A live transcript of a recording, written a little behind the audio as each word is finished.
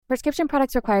Prescription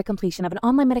products require completion of an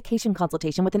online medication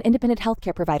consultation with an independent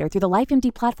healthcare provider through the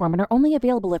LifeMD platform and are only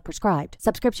available if prescribed.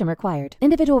 Subscription required.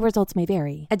 Individual results may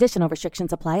vary. Additional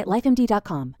restrictions apply at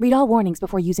lifemd.com. Read all warnings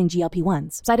before using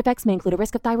GLP-1s. Side effects may include a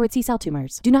risk of thyroid C-cell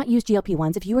tumors. Do not use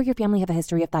GLP-1s if you or your family have a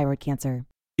history of thyroid cancer.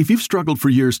 If you've struggled for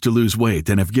years to lose weight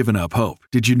and have given up hope,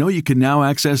 did you know you can now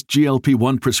access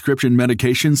GLP-1 prescription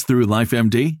medications through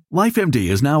LifeMD? LifeMD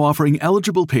is now offering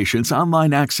eligible patients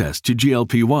online access to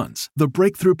GLP-1s, the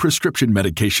breakthrough prescription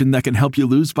medication that can help you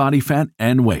lose body fat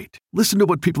and weight. Listen to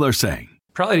what people are saying.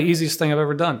 Probably the easiest thing I've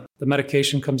ever done. The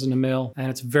medication comes in the mail, and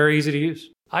it's very easy to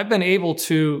use. I've been able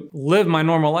to live my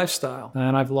normal lifestyle,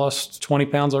 and I've lost 20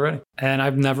 pounds already, and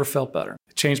I've never felt better.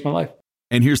 It changed my life.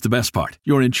 And here's the best part.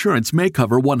 Your insurance may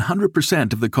cover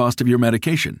 100% of the cost of your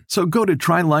medication. So go to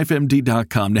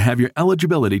TryLifeMD.com to have your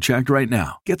eligibility checked right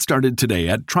now. Get started today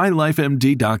at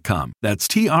TryLifeMD.com. That's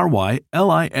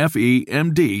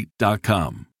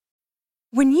TryLifeMD.com.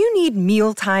 When you need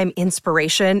mealtime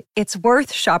inspiration, it's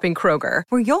worth shopping Kroger,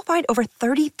 where you'll find over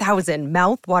 30,000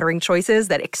 mouth-watering choices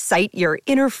that excite your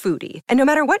inner foodie. And no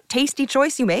matter what tasty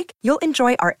choice you make, you'll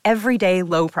enjoy our everyday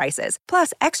low prices,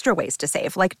 plus extra ways to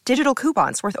save, like digital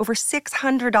coupons worth over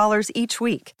 $600 each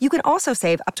week. You can also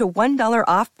save up to $1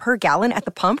 off per gallon at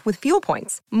the pump with fuel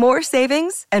points. More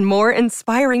savings and more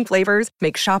inspiring flavors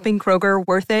make shopping Kroger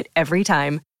worth it every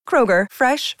time. Kroger,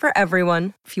 fresh for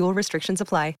everyone. Fuel restrictions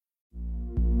apply.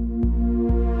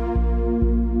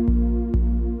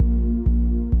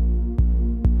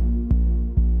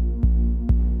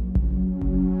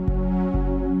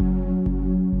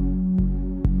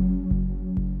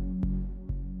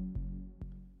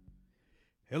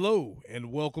 Hello,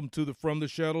 and welcome to the From the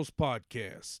Shadows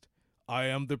podcast. I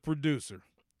am the producer,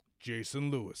 Jason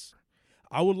Lewis.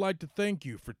 I would like to thank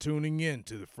you for tuning in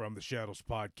to the From the Shadows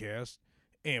podcast,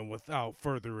 and without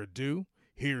further ado,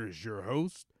 here is your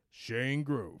host, Shane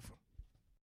Grove.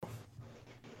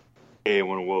 Hey, I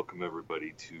want to welcome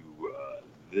everybody to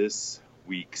this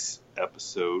week's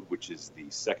episode, which is the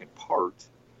second part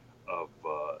of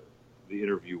the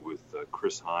interview with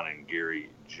Chris Hahn and Gary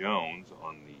Jones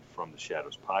on the From the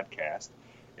Shadows podcast.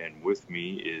 And with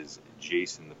me is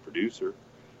Jason, the producer.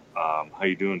 How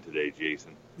you doing today,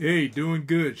 Jason? Hey, doing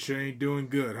good, Shane. Doing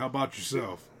good. How about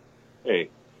yourself? Hey,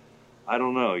 I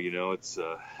don't know. You know, it's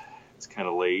kind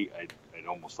of late. I'd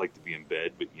almost like to be in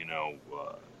bed, but you know,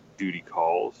 duty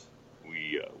calls.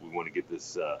 We want to get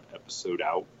this episode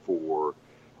out for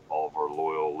all of our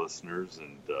loyal listeners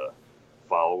and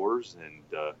followers. And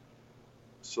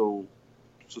so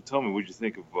tell me, what did you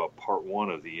think of part one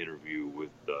of the interview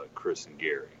with Chris and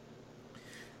Gary?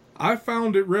 I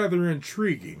found it rather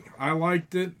intriguing. I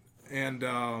liked it, and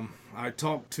I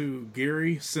talked to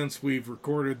Gary since we've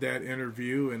recorded that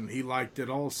interview, and he liked it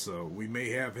also. We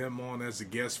may have him on as a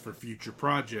guest for future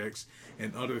projects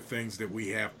and other things that we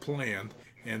have planned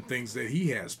and things that he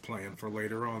has planned for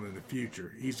later on in the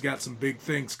future. He's got some big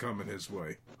things coming his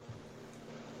way.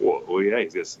 Well, yeah,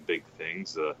 he's got some big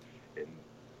things, and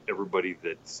everybody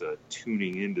that's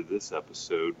tuning into this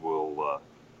episode will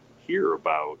hear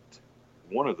about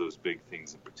one of those big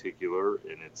things in particular,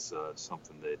 and it's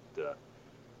something that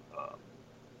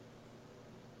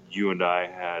you and I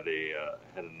had a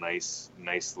nice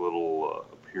little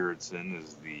appearance in,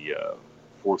 is the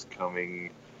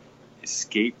forthcoming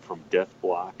Escape from Death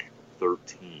Block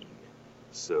 13.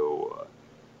 So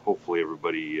hopefully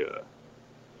everybody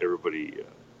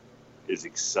is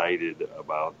excited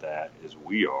about that, as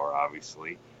we are,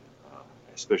 obviously,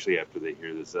 especially after they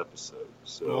hear this episode.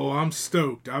 So, I'm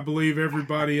stoked. I believe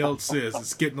everybody else is.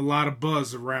 It's getting a lot of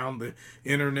buzz around the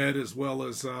internet, as well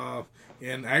as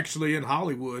and actually in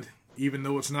Hollywood, even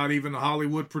though it's not even a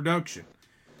Hollywood production.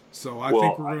 So I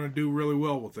think we're going to do really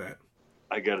well with that.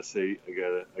 I gotta say,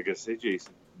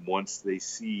 Jason, once they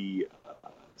see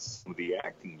some of the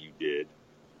acting you did,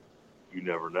 you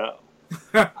never know.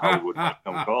 Hollywood might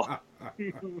come calling.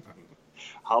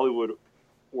 Hollywood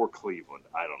or Cleveland,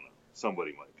 I don't know.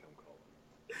 Somebody might come calling.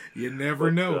 You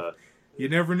never know. You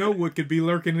never know what could be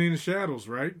lurking in the shadows,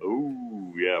 right?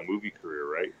 Oh, yeah, movie career,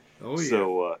 right? Oh,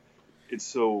 yeah.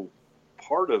 So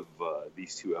part of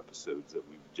these two episodes that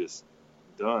we've just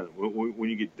done, when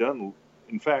you get done,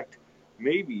 in fact,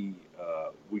 maybe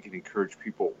we can encourage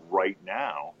people right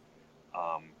now,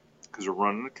 because we're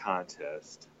running a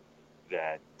contest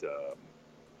that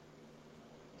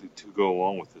to go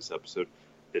along with this episode,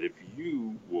 that if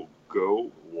you will go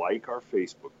like our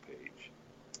Facebook page,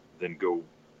 then go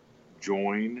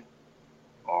join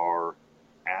our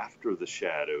After the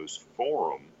Shadows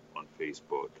forum on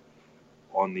Facebook.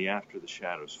 On the After the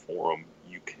Shadows forum,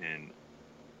 you can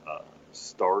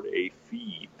start a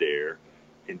feed there,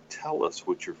 and tell us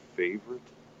what your favorite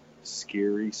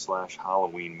scary /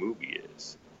 Halloween movie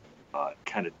is.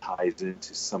 Kind of ties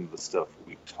into some of the stuff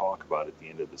we talk about at the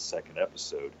end of the second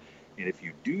episode. And if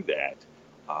you do that,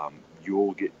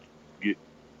 you'll get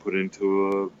put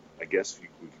into I guess we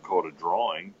could call it a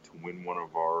drawing to win one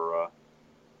of our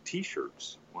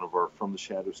T-shirts, one of our From the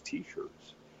Shadows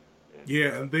T-shirts.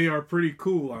 And they are pretty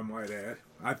cool, I might add.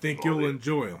 I think you'll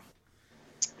enjoy them.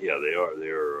 Yeah, they are.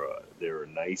 They're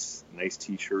nice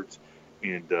T-shirts,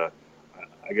 and I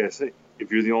gotta say,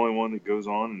 if you're the only one that goes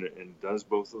on and does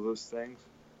both of those things,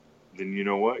 then you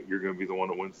know what? You're going to be the one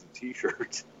that wins the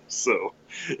T-shirt. So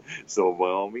by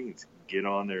all means, get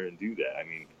on there and do that. I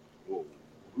mean, well,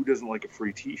 who doesn't like a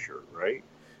free T-shirt, right?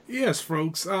 Yes,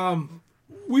 folks.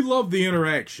 We love the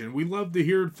interaction. We love to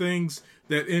hear things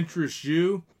that interest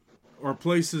you, or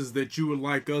places that you would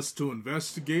like us to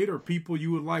investigate, or people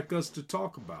you would like us to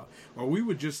talk about. Or we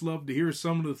would just love to hear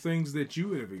some of the things that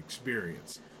you have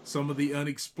experienced, some of the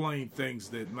unexplained things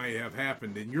that may have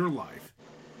happened in your life.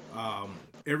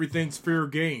 Everything's fair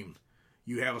game.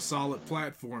 You have a solid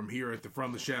platform here at the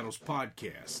From the Shadows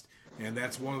podcast. And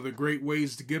that's one of the great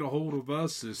ways to get a hold of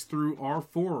us is through our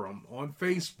forum on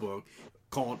Facebook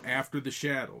called After the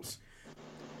Shadows.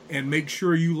 And make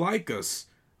sure you like us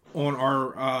on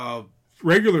our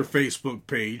regular Facebook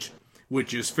page,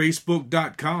 which is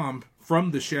facebook.com From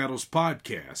the Shadows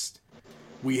Podcast.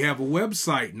 We have a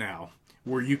website now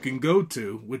where you can go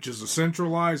to, which is a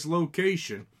centralized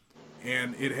location,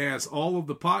 and it has all of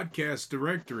the podcast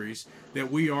directories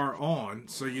that we are on,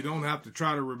 so you don't have to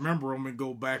try to remember them and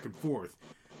go back and forth.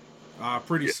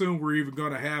 Pretty soon we're even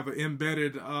going to have an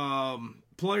embedded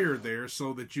player there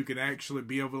so that you can actually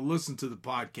be able to listen to the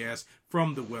podcast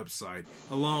from the website,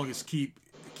 along as keep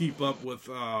up with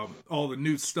all the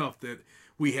new stuff that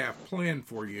we have planned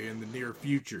for you in the near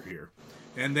future here.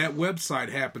 And that website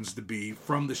happens to be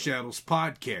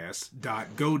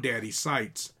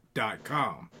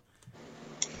FromTheShadowsPodcast.GoDaddySites.com.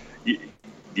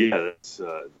 Yeah, it's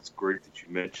great that you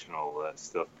mentioned all that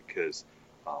stuff, because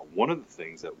one of the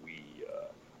things that we,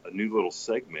 a new little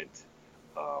segment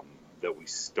that we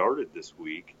started this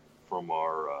week from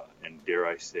our, and dare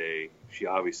I say, she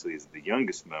obviously is the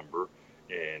youngest member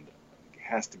and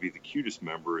has to be the cutest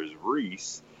member, is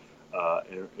Reese.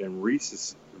 And Reese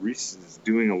is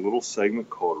doing a little segment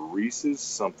called Reese's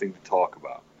Something to Talk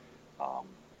About.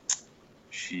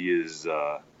 She's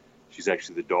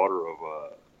actually the daughter of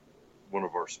one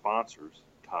of our sponsors,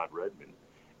 Todd Redman,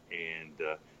 and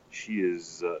she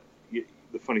is.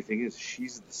 The funny thing is,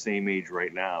 she's the same age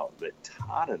right now that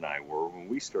Todd and I were when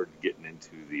we started getting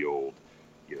into the old,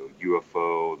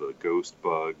 UFO, the ghost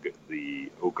bug, the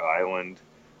Oak Island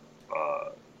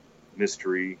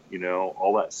mystery,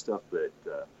 all that stuff that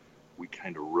we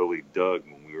kind of really dug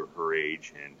when we were her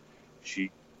age. And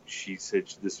she said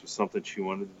this was something she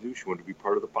wanted to do. She wanted to be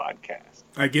part of the podcast.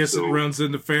 I guess it runs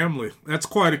in the family. That's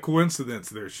quite a coincidence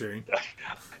there, Shane.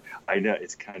 I know.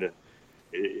 It's kind of,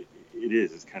 it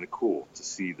is. It's kind of cool to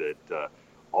see that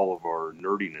all of our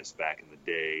nerdiness back in the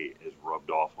day is rubbed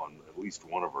off on at least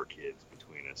one of our kids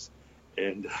between us.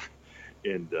 And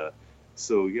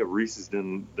so, yeah, Reese has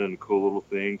done a cool little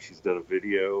thing. She's done a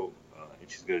video, and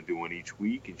she's going to do one each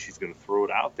week, and she's going to throw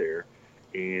it out there.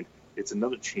 And it's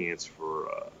another chance for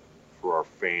our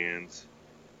fans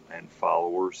and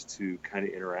followers to kind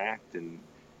of interact and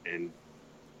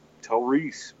tell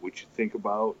Reese what you think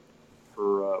about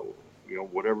her,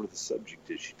 whatever the subject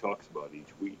is she talks about each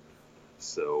week.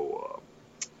 So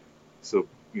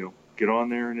get on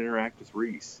there and interact with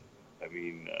Reese. I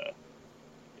mean,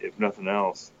 if nothing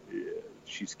else,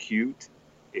 she's cute,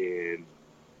 and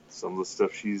some of the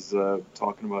stuff she's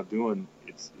talking about doing,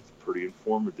 it's pretty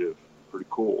informative, pretty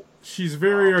cool. She's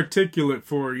very articulate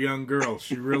for a young girl.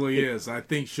 She really is. I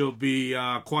think she'll be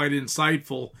quite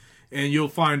insightful, and you'll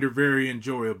find her very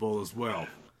enjoyable as well.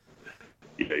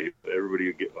 Yeah,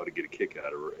 everybody ought to get a kick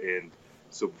out of her. And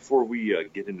so before we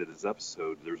get into this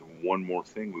episode, there's one more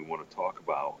thing we want to talk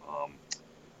about.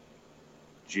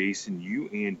 Jason, you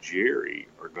and Jerry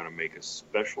are going to make a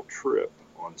special trip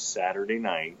on Saturday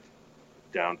night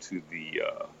down to the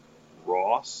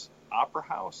Ross Opera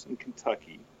House in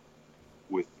Kentucky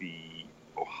with the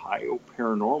Ohio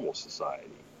Paranormal Society.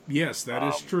 Yes, that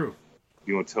is true.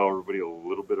 You want to tell everybody a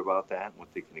little bit about that and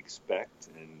what they can expect?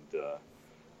 And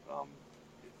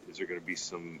is there going to be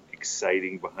some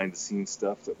exciting behind-the-scenes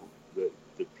stuff that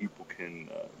people can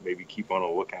maybe keep on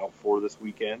a lookout for this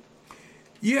weekend?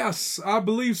 Yes, I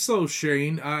believe so,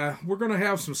 Shane. We're going to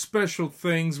have some special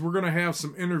things. We're going to have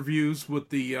some interviews with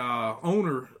the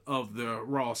owner of the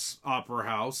Ross Opera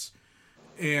House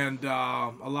and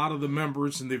a lot of the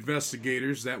members and the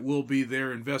investigators that will be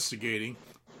there investigating.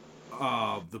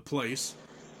 the place.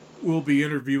 We'll be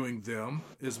interviewing them,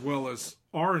 as well as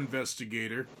our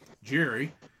investigator,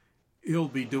 Jerry. He'll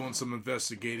be doing some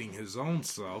investigating his own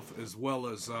self, as well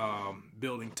as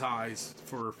building ties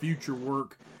for future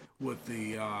work with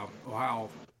the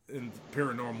Ohio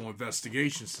Paranormal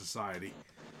Investigation Society.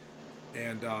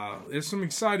 And there's some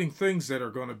exciting things that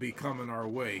are going to be coming our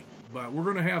way. But we're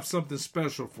going to have something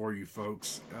special for you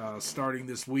folks starting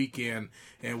this weekend.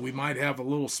 And we might have a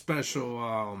little special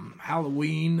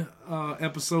Halloween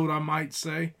episode, I might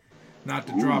say. Not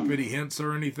to drop any hints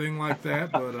or anything like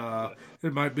that, but there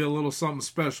might be a little something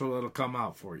special that'll come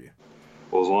out for you.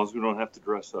 Well, as long as we don't have to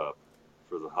dress up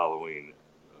for the Halloween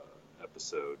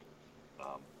episode.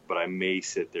 But I may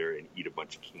sit there and eat a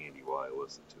bunch of candy while I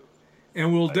listen to it.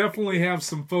 And we'll definitely have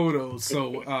some photos.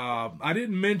 So I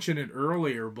didn't mention it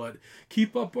earlier, but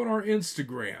keep up on our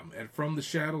Instagram at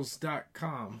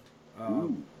FromTheShadows.com.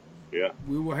 Yeah.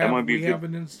 We will have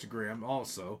an Instagram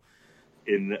also.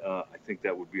 And I think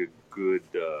that would be a good,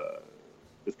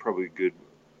 that's probably a good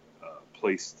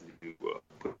place to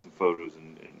put some photos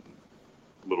and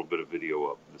a little bit of video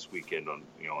up this weekend on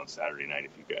Saturday night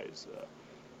if you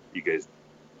guys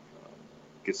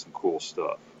get some cool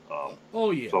stuff.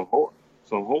 Oh yeah. So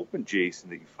I'm hoping,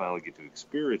 Jason, that you finally get to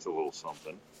experience a little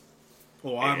something.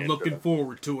 Oh, I'm looking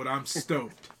forward to it. I'm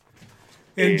stoked.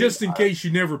 And just in case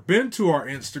you've never been to our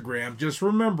Instagram, just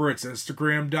remember it's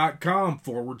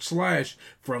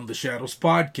Instagram.com/From the Shadows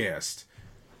Podcast.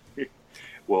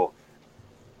 Well,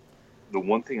 the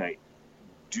one thing I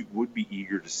would be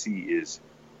eager to see is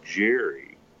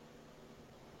Jerry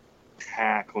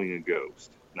tackling a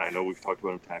ghost. Now, I know we've talked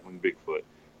about him tackling Bigfoot.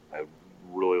 I would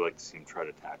really like to see him try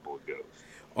to tackle a ghost.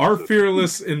 Our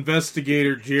fearless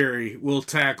investigator, Jerry, will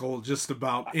tackle just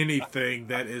about anything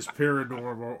that is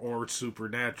paranormal or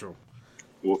supernatural.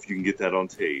 Well, if you can get that on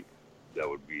tape, that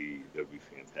would be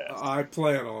fantastic. I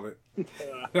plan on it.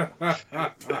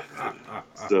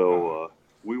 So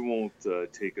we won't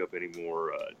take up any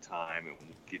more time, and we'll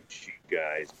get you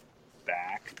guys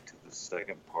back to the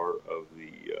second part of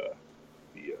the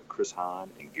Chris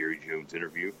Hahn and Gary Jones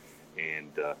interview,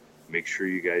 and make sure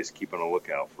you guys keep on the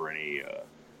lookout for any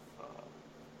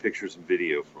pictures and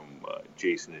video from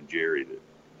Jason and Jerry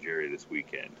this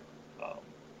weekend.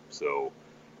 So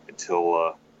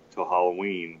until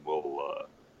Halloween, we'll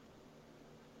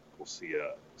see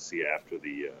you after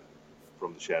the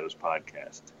From the Shadows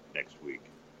podcast next week.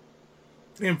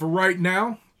 And for right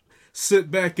now,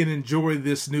 sit back and enjoy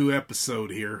this new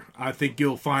episode here. I think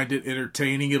you'll find it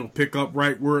entertaining. It'll pick up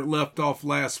right where it left off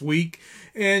last week,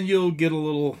 and you'll get a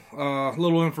little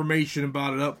information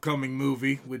about an upcoming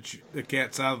movie, which the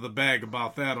cat's out of the bag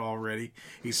about that already.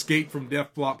 Escape from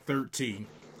Death Block 13,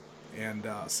 and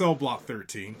Cell Block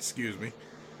 13, excuse me.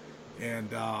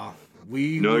 And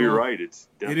you're right.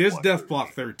 It is Death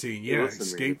Block 13. Yeah,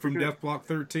 Escape from Death Block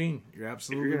 13. You're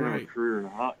absolutely right.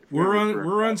 We're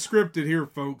unscripted here,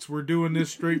 folks. We're doing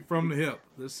this straight from the hip.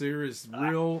 This here is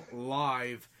real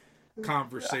live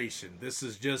conversation. This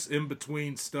is just in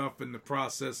between stuff in the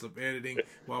process of editing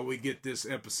while we get this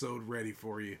episode ready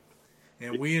for you.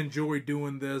 And we enjoy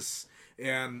doing this.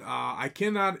 And I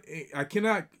cannot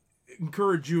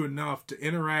encourage you enough to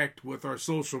interact with our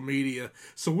social media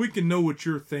so we can know what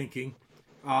you're thinking.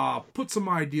 Put some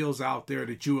ideas out there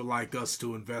that you would like us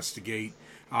to investigate.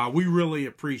 We really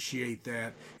appreciate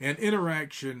that. And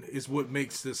interaction is what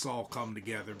makes this all come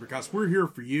together, because we're here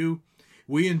for you.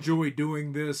 We enjoy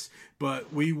doing this,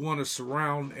 but we want to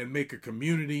surround and make a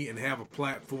community and have a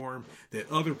platform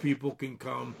that other people can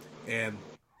come and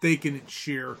they can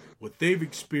share what they've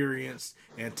experienced,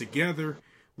 and together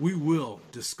we will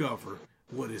discover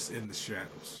what is in the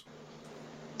shadows.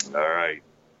 All right.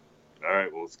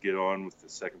 Well, let's get on with the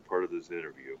second part of this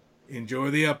interview. Enjoy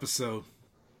the episode.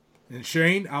 And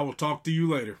Shane, I will talk to you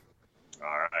later. All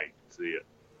right. See ya.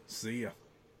 See ya.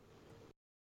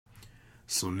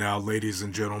 So now, ladies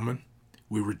and gentlemen,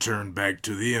 we return back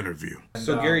to the interview.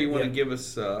 So, Gary, you want to give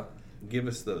us the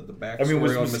backstory? I mean,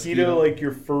 was on Mosquito like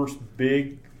your first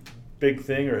big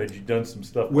thing, or had you done some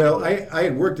stuff? Well, I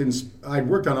had worked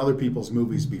on other people's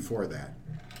movies before that.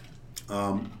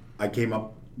 I came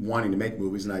up wanting to make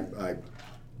movies, and I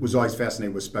was always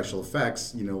fascinated with special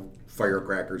effects.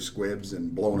 Firecrackers, squibs,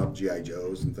 and blowing up G.I.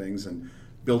 Joes and things, and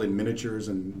building miniatures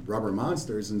and rubber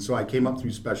monsters. And so I came up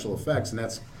through special effects, and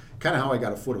that's kind of how I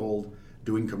got a foothold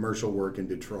doing commercial work in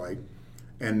Detroit.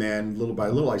 And then little by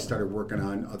little, I started working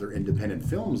on other independent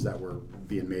films that were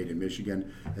being made in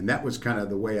Michigan. And that was kind of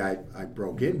the way I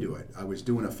broke into it. I was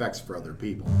doing effects for other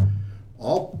people.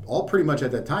 All pretty much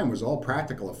at that time was all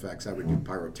practical effects. I would do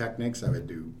pyrotechnics, I would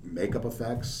do makeup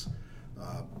effects,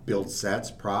 build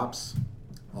sets, props.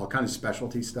 all kind of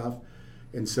specialty stuff.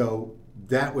 And so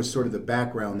that was sort of the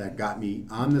background that got me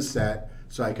on the set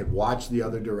so I could watch the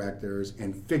other directors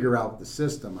and figure out the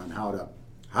system on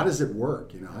how does it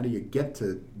work? You know, how do you get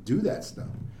to do that stuff?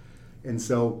 And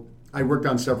so I worked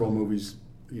on several movies,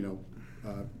 you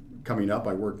know, coming up.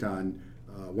 I worked on,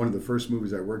 one of the first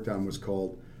movies I worked on was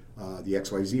called The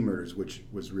XYZ Murders, which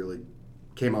was really,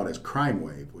 came out as Crime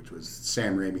Wave, which was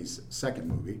Sam Raimi's second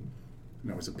movie.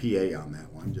 And I was a PA on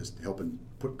that one, just helping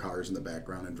put cars in the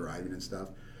background and driving and stuff.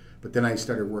 But then I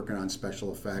started working on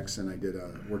special effects, and I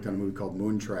worked on a movie called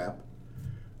Moontrap,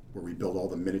 where we built all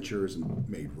the miniatures and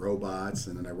made robots.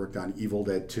 And then I worked on Evil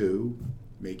Dead 2,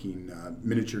 making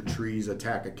miniature trees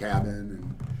attack a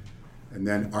cabin, and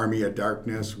then Army of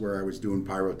Darkness, where I was doing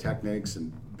pyrotechnics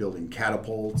and building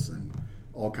catapults and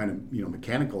all kind of, you know,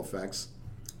 mechanical effects.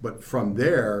 But from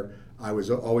there, I was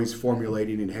always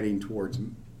formulating and heading towards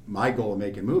my goal of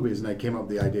making movies, and I came up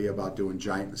with the idea about doing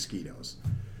giant mosquitoes.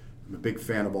 I'm a big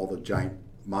fan of all the giant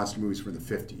monster movies from the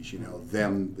 50s, you know,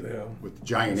 with the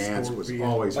giant ants was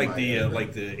always like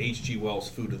the H.G. Wells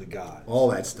Food of the Gods. All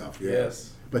that stuff, yeah.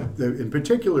 Yes. But in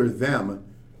particular, Them,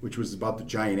 which was about the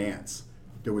giant ants,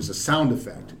 there was a sound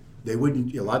effect. They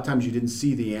wouldn't. A lot of times you didn't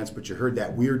see the ants, but you heard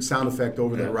that weird sound effect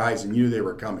over the horizon. You knew they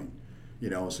were coming. You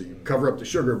know, so you cover up the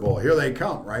sugar bowl. Here they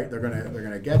come, right? They're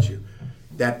gonna get you.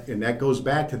 That goes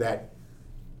back to that.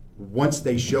 Once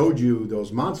they showed you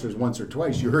those monsters once or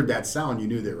twice, you heard that sound. You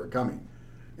knew they were coming,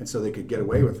 and so they could get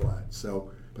away with that.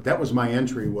 So, but that was my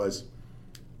entry. Was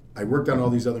I worked on all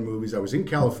these other movies. I was in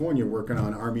California working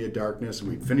on Army of Darkness, and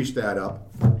we finished that up.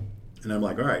 And I'm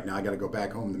like, all right, now I got to go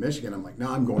back home to Michigan. I'm like,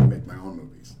 no, I'm going to make my own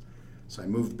movies. So I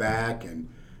moved back, and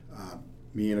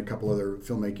me and a couple other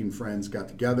filmmaking friends got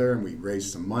together, and we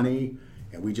raised some money,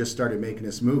 and we just started making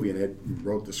this movie. And it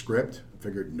wrote the script. I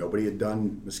figured nobody had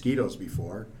done mosquitoes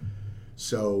before,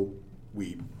 so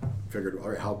we figured, all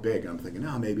right, how big? And I'm thinking,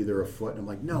 maybe they're a foot. And I'm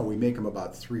like, no, we make them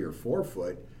about 3 or 4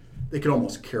 foot. They could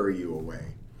almost carry you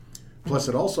away. Plus,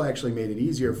 it also actually made it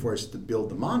easier for us to build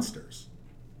the monsters,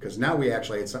 because now we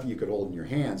actually had something you could hold in your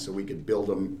hand, so we could build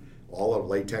them all of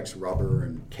latex rubber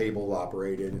and cable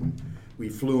operated, and we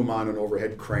flew them on an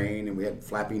overhead crane, and we had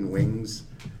flapping wings.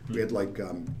 We had like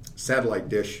satellite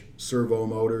dish servo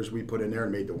motors we put in there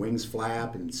and made the wings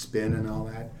flap and spin and all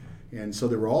that. And so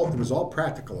it was all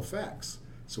practical effects.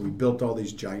 So we built all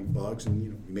these giant bugs, and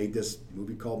we made this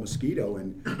movie called Mosquito.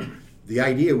 And the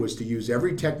idea was to use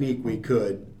every technique we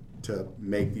could to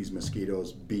make these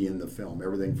mosquitoes be in the film.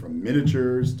 Everything from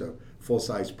miniatures to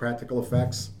full-size practical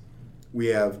effects. We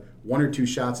have 1 or 2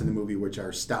 shots in the movie which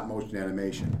are stop-motion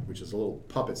animation, which is little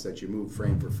puppets that you move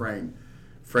frame for frame.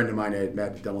 A friend of mine I had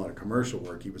met, had done a lot of commercial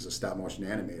work. He was a stop-motion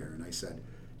animator, and I said,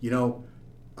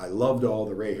 I loved all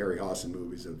the Ray Harryhausen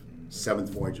movies of Seventh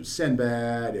Voyage of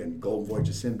Sinbad and Golden Voyage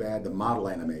of Sinbad, the model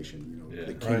animation,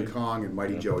 the King Kong and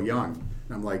Mighty Joe Young.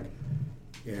 And I'm like,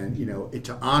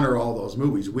 to honor all those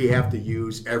movies, we have to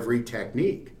use every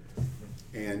technique.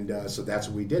 And so that's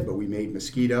what we did. But we made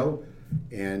Mosquito,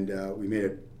 and we made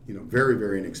it, very,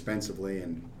 very inexpensively.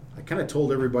 And I kind of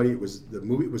told everybody it was a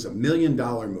 $1 million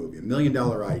movie, $1 million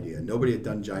idea. Nobody had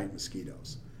done giant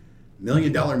mosquitoes. $1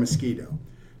 million mosquito.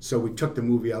 So we took the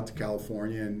movie out to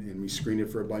California, and we screened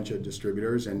it for a bunch of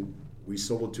distributors, and we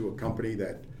sold it to a company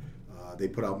that they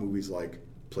put out movies like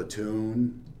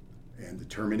Platoon and The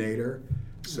Terminator.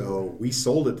 So we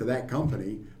sold it to that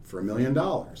company for $1 million.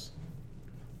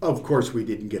 Of course, we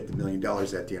didn't get the $1 million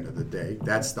at the end of the day.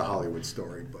 That's the Hollywood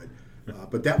story,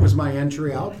 but that was my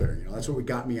entry out there. That's what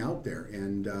got me out there.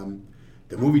 And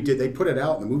the movie they put it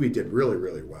out, and the movie did really,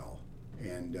 really well.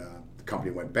 And the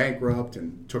company went bankrupt,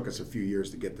 and took us a few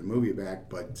years to get the movie back.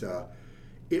 But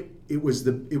it was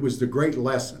the great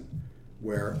lesson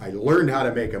where I learned how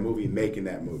to make a movie making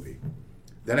that movie.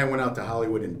 Then I went out to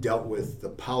Hollywood and dealt with the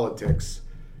politics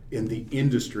in the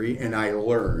industry, and I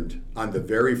learned on the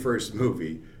very first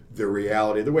movie the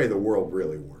reality, the way the world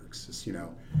really works.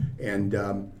 And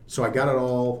so I got it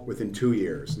all within 2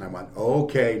 years, and I went,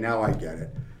 okay, now I get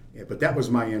it. But that was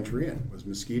my entry in, was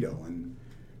Mosquito. And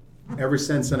ever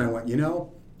since then I went,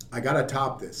 I got to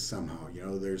top this somehow.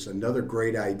 There's another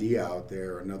great idea out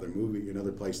there, another movie,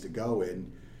 another place to go. And,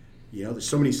 there's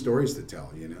so many stories to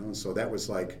tell, And so that was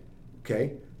like,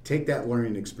 okay, take that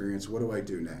learning experience. What do I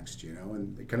do next?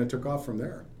 And it kind of took off from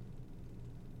there.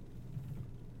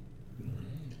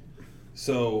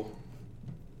 So,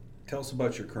 tell us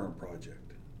about your current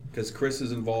project, because Chris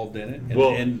is involved in it.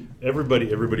 And everybody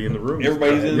in the room.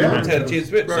 Everybody's in the room had a chance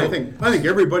to it. Right. I think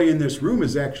everybody in this room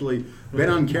has actually been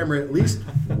on camera at least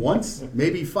once,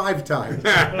 maybe 5 times.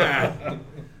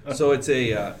 So it's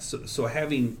so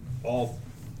having all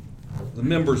the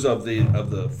members of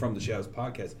the From the Shadows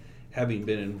podcast, having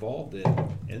been involved in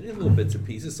little bits and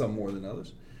pieces, some more than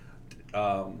others.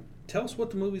 Tell us what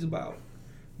the movie's about.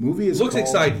 Looks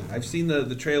exciting. I've seen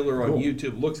the trailer on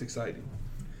YouTube. Looks exciting.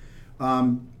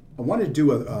 I want to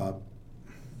do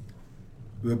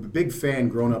I'm a big fan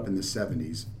growing up in the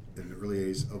 70s and the early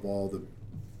 80s of all the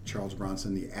Charles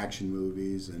Bronson, the action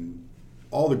movies, and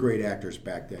all the great actors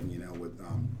back then, with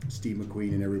Steve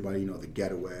McQueen and everybody, The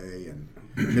Getaway and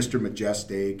Mr.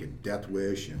 Majestic and Death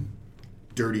Wish and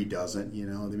Dirty Dozen,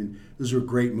 I mean, those were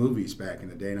great movies back in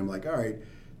the day. And I'm like, all right,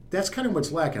 that's kind of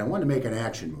what's lacking. I wanted to make an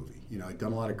action movie. I'd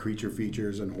done a lot of creature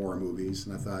features and horror movies,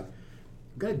 and I thought,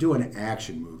 I'm going to do an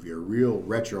action movie, a real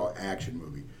retro action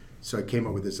movie. So I came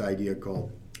up with this idea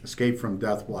called Escape from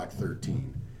Death Block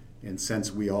 13. And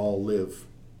since we all live,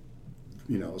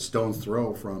 a stone's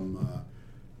throw from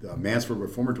the Mansfield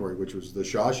Reformatory, which was the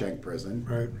Shawshank prison,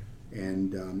 right?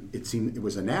 And it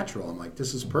was a natural. I'm like,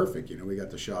 this is perfect. We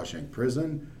got the Shawshank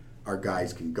prison. Our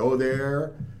guys can go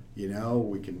there.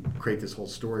 We can create this whole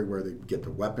story where they get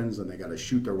the weapons and they got to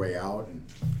shoot their way out. And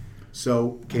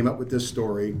so came up with this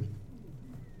story,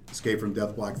 Escape from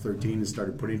Death Block 13, and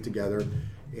started putting it together.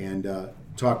 And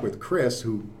talked with Chris,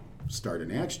 who starred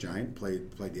in Axe Giant,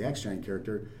 played the Axe Giant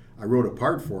character. I wrote a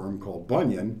part for him called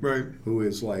Bunyan, right, who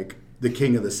is like the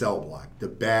king of the cell block, the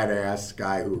badass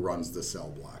guy who runs the cell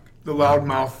block. The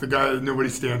loudmouth, the guy that nobody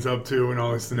stands up to, and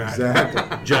all this and that.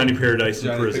 Exactly. Johnny Paradise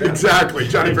in prison. Exactly,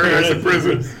 Johnny Paradise in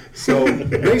prison. So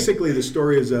basically, the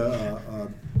story is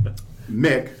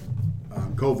Mick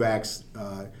Kovacs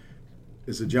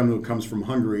is a gentleman who comes from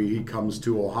Hungary. He comes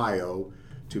to Ohio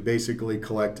to basically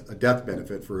collect a death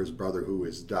benefit for his brother who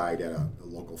has died at a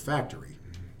local factory.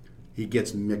 He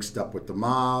gets mixed up with the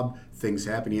mob. Things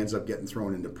happen. He ends up getting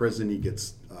thrown into prison. He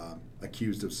gets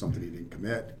accused of something he didn't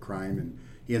commit, crime, and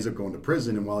he ends up going to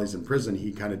prison. And while he's in prison,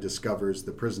 he kind of discovers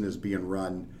the prison is being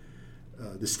run.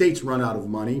 The state's run out of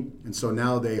money, and so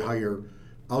now they hire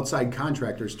outside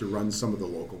contractors to run some of the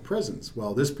local prisons.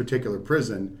 Well, this particular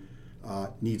prison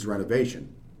needs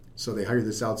renovation. So they hire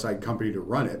this outside company to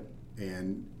run it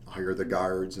and hire the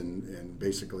guards and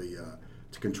basically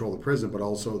to control the prison, but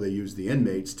also they use the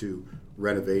inmates to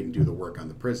renovate and do the work on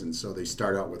the prison. So they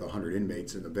start out with 100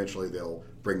 inmates, and eventually they'll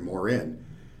bring more in.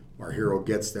 Our hero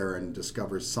gets there and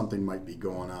discovers something might be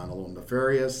going on a little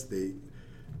nefarious. The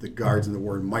guards and the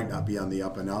warden might not be on the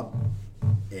up and up.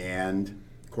 And,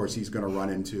 of course, he's going to run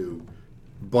into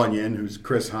Bunyan, who's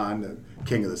Chris Hahn, the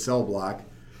king of the cell block,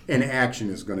 and action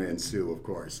is going to ensue, of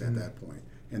course, at that point.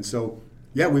 And so,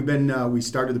 yeah, we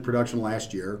started the production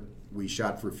last year. We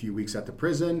shot for a few weeks at the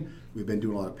prison. We've been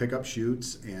doing a lot of pickup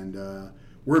shoots, and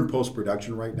we're in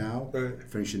post-production right now,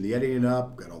 finishing the editing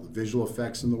up, got all the visual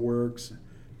effects in the works,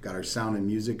 got our sound and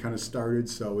music kind of started,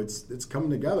 so it's coming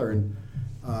together, and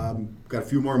got a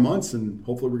few more months, and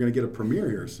hopefully we're going to get a premiere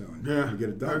here soon. Yeah, get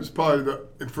it done. It's probably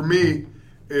and for me,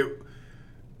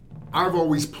 I've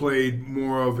always played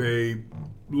more of a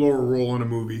lower role in a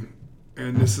movie,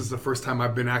 and this is the first time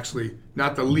I've been actually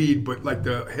not the lead, but like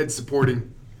the head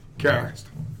supporting cast,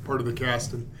 part of the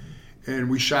cast, and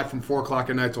we shot from 4 o'clock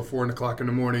at night till 4 o'clock in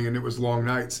the morning, and it was long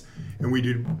nights, and we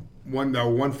did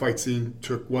one fight scene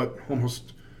took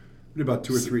almost about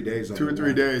 2 or 3 days. 2 or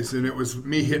 3 days, and it was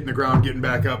me hitting the ground, getting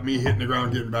back up, me hitting the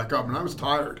ground, getting back up, and I was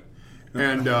tired,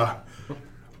 and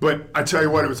but I tell you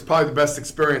what, it was probably the best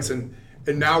experience, and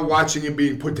now watching it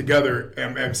being put together,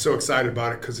 I'm so excited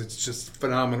about it because it's just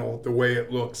phenomenal the way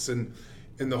it looks and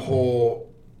the whole.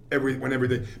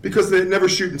 Everything, because they never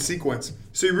shoot in sequence,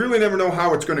 so you really never know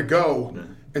how it's going to go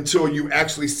until you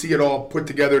actually see it all put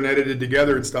together and edited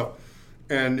together and stuff.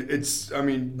 And it's, I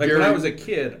mean, like Gary, when I was a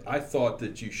kid, I thought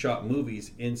that you shot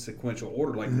movies in sequential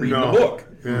order, like reading a book.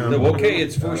 Yeah. Okay,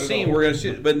 it's first scene, we're going to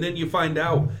shoot, but then you find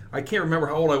out. I can't remember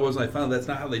how old I was when I found that's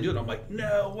not how they do it. I'm like,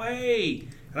 no way.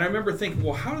 And I remember thinking,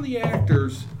 well, how do the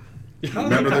actors?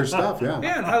 Remember their stuff, yeah.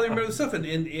 Yeah, and how they remember the stuff.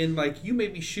 And like, you may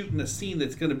be shooting a scene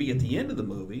that's going to be at the end of the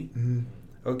movie,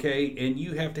 okay, and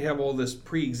you have to have all this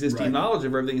pre-existing knowledge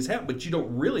of everything that's happened, but you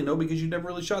don't really know because you never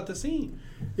really shot the scene.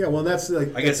 Yeah, well, that's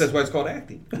like... I guess that's why it's called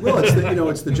acting. Well,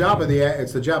 it's the job of the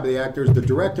actors. The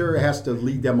director has to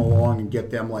lead them along and get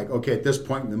them like, okay, at this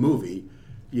point in the movie,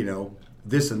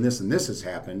 this and this and this has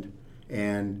happened,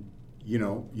 and,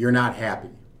 you're not happy.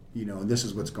 And this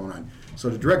is what's going on. So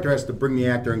the director has to bring the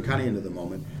actor in kind of into the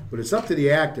moment. But it's up to the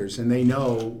actors, and they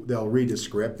know they'll read the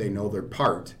script, they know their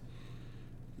part.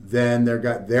 Then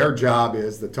their job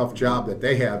is, the tough job that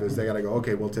they have is they got to go,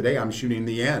 okay, well, today I'm shooting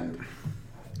the end.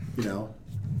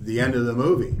 The end of the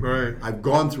movie. Right. I've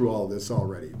gone through all this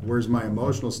already. Where's my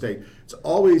emotional state? It's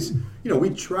always, we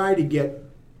try to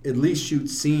at least shoot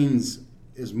scenes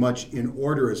as much in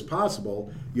order as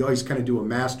possible. You always kind of do a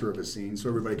master of a scene, so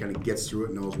everybody kind of gets through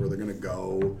it, knows where they're going to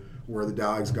go, where the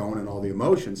dialogue's going, and all the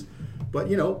emotions. But,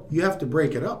 you have to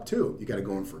break it up, too. You got to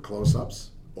go in for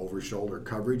close-ups, over-shoulder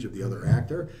coverage of the other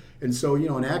actor. And so,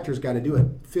 an actor's got to do it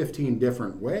 15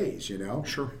 different ways,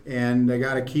 Sure. And they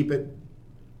got to keep it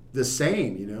the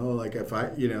same, like if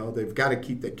they've got to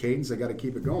keep the cadence, they got to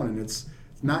keep it going. And it's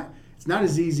not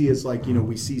as easy as like,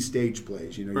 we see stage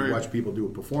plays, you right. watch people do a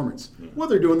performance. Well,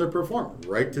 they're doing their performance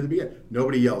right to the beginning.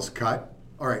 Nobody yells, cut.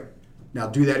 All right, now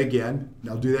do that again.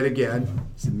 Now do that again.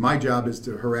 So my job is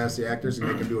to harass the actors and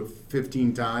they can do it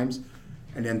 15 times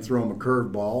and then throw them a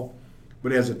curveball.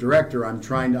 But as a director,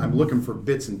 I'm looking for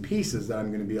bits and pieces that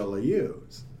I'm going to be able to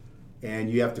use. And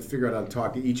you have to figure out how to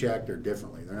talk to each actor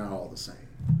differently. They're not all the same.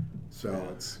 So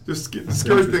it's the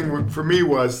scary thing for me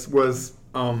was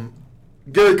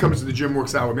Gary comes to the gym,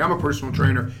 works out with me. I'm a personal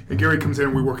trainer, and Gary comes in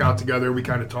and we work out together. We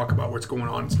kind of talk about what's going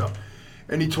on and stuff.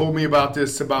 And he told me about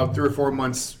this about 3 or 4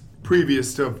 months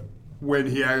previous to when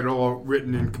he had it all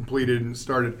written and completed and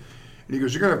started. And he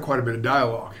goes, "You're going to have quite a bit of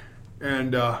dialogue."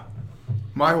 And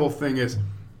my whole thing is,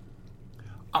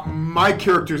 my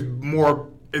character's more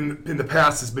in the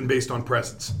past has been based on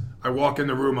presence. I walk in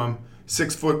the room, I'm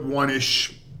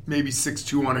 6'1" maybe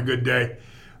 6'2" on a good day,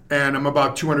 and I'm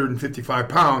about 255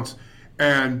 pounds.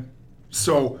 And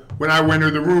so when I went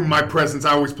into the room, my presence,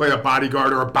 I always play a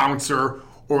bodyguard or a bouncer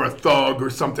or a thug or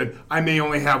something. I may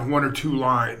only have 1 or 2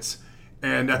 lines,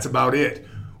 and that's about it.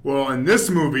 Well, in this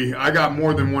movie, I got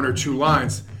more than 1 or 2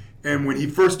 lines. And when he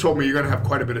first told me you're going to have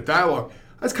quite a bit of dialogue,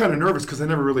 I was kind of nervous because I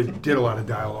never really did a lot of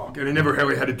dialogue, and I never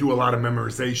really had to do a lot of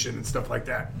memorization and stuff like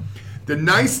that. The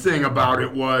nice thing about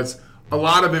it was a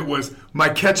lot of it was my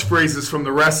catchphrases from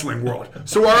the wrestling world.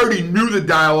 So I already knew the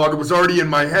dialogue. It was already in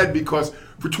my head because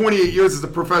for 28 years as a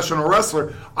professional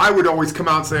wrestler, I would always come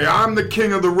out and say, "I'm the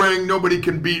king of the ring. Nobody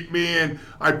can beat me." And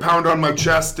I'd pound on my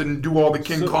chest and do all the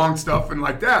King Kong stuff and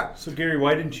like that. So, Gary,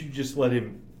 why didn't you just let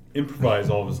him improvise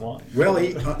all of his lines? Well,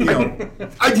 he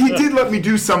did let me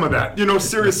do some of that.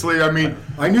 Seriously, I mean,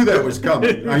 I knew that was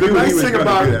coming. The nice thing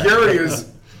about Gary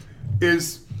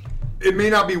is it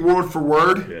may not be word for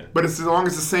word, but as long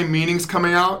as the same meaning's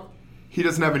coming out, he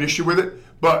doesn't have an issue with it.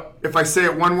 But if I say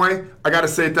it one way, I got to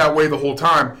say it that way the whole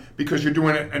time because you're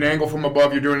doing an angle from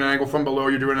above, you're doing an angle from below,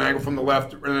 you're doing an angle from the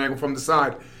left, and an angle from the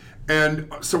side. And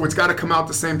so it's got to come out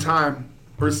the same time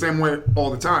or the same way all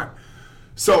the time.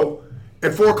 So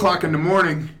at 4 o'clock in the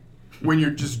morning, when you're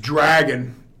just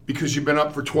dragging because you've been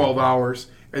up for 12 hours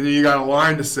and then you got a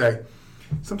line to say,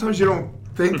 sometimes you don't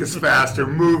think as fast or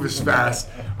move as fast.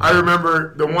 I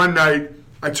remember the one night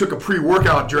I took a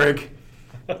pre-workout drink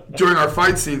during our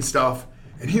fight scene stuff,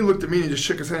 and he looked at me and just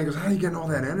shook his hand and goes, "How are you getting all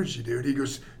that energy, dude?" He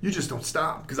goes, "You just don't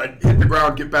stop." Because I hit the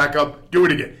ground, get back up, do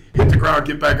it again. Hit the ground,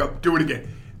 get back up, do it again.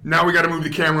 Now we got to move the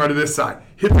camera to this side.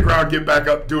 Hit the ground, get back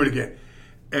up, do it again.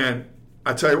 And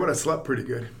I tell you what, I slept pretty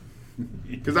good.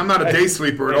 Because I'm not a day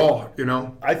sleeper at all,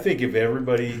 I think if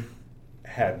everybody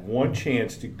had one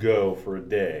chance to go for a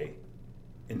day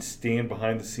and stand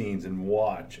behind the scenes and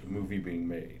watch a movie being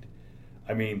made,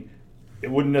 I mean, it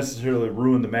wouldn't necessarily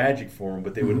ruin the magic for them,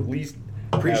 but they would at least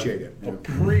appreciate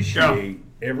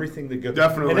everything that goes.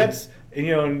 Definitely. And that's,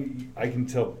 and I can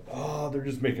tell, they're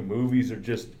just making movies, or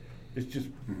it's just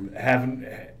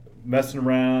messing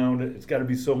around. It's got to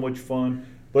be so much fun.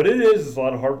 But it's a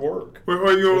lot of hard work.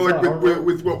 Well,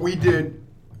 with what we did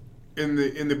in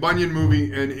the Bunyan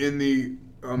movie and in the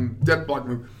Death Block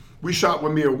movie, we shot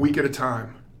with me a week at a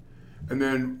time. And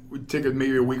then we'd take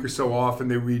maybe a week or so off, and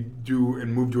then we'd do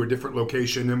and move to a different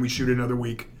location. Then we shoot another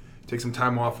week, take some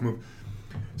time off, move.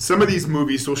 Some of these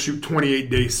movies will shoot 28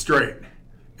 days straight.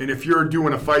 And if you're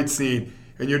doing a fight scene,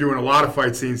 and you're doing a lot of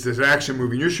fight scenes, there's an action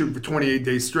movie, and you're shooting for 28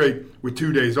 days straight with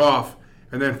 2 days off,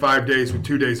 and then 5 days with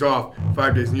 2 days off,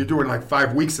 5 days, and you're doing like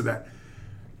 5 weeks of that.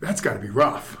 That's got to be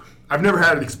rough. I've never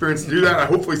had an experience to do that.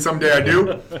 Hopefully someday I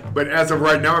do. But as of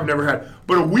right now, I've never had.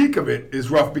 But a week of it is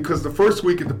rough because the first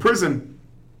week at the prison,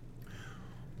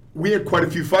 we had quite a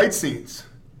few fight scenes.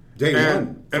 Day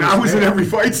one. And I was in every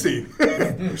fight scene.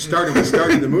 We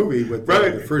started the movie with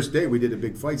the first day we did a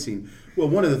big fight scene. Well,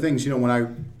 one of the things,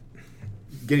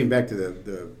 getting back to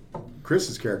the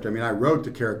Chris's character, I mean, I wrote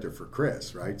the character for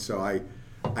Chris, right? So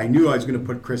I knew I was going to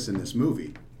put Chris in this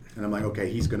movie. And I'm like, okay,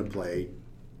 he's going to play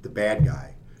the bad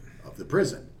guy of the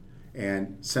prison.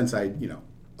 And since now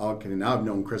I've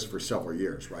known Chris for several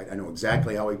years, right? I know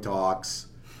exactly how he talks.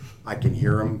 I can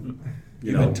hear him,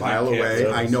 a mile away.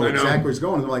 I know exactly where he's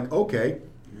going. And I'm like, okay,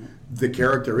 the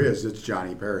character it's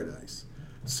Johnny Paradise.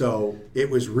 So it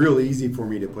was real easy for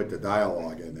me to put the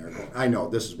dialogue in there. I know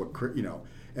this is what,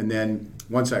 And then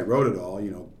once I wrote it all,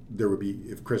 there would be,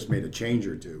 if Chris made a change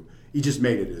or two, he just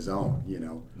made it his own,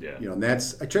 Yeah. And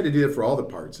I try to do that for all the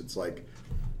parts. It's like,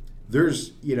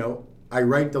 there's, I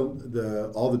write all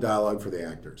the dialogue for the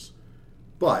actors.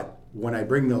 But when I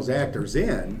bring those actors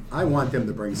in, I want them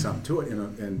to bring something to it.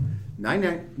 And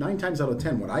nine times out of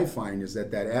 10, what I find is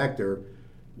that actor,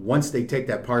 once they take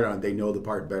that part on, they know the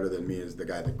part better than me as the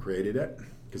guy that created it,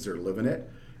 because they're living it.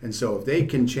 And so if they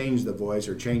can change the voice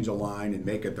or change a line and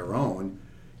make it their own,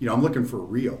 I'm looking for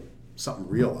something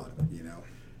real out of it,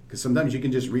 Because sometimes you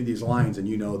can just read these lines and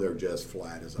they're just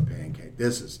flat as a pancake.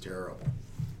 This is terrible.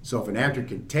 So if an actor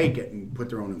can take it and put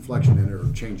their own inflection in it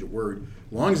or change a word,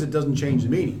 as long as it doesn't change the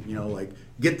meaning, like,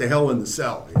 get the hell in the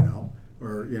cell,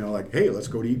 or, like, hey, let's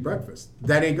go to eat breakfast.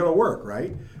 That ain't going to work,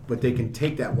 right? But they can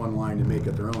take that one line and make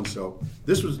it their own. So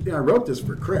this was, I wrote this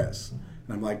for Chris.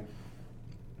 And I'm like,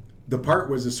 the part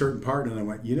was a certain part, and I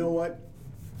went, you know what?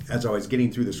 As I was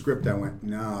getting through the script, I went,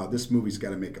 no, this movie's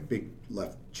got to make a big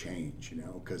left change,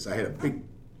 because I had a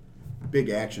big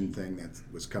action thing that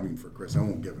was coming for Chris. I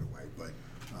won't give it away, but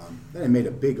then I made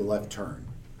a big left turn.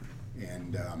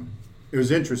 And it was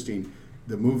interesting.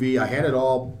 The movie, I had it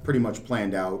all pretty much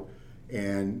planned out,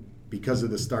 and because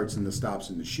of the starts and the stops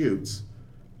and the shoots,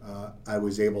 I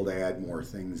was able to add more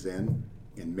things in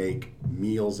and make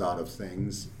meals out of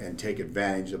things and take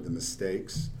advantage of the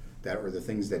mistakes that or the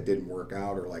things that didn't work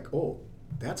out, or like, oh,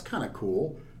 that's kind of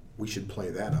cool. We should play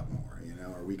that up more,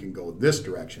 or we can go this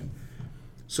direction.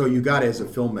 So you got, as a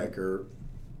filmmaker,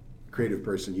 creative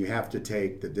person, you have to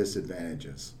take the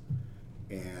disadvantages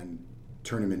and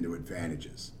turn them into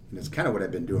advantages. And it's kind of what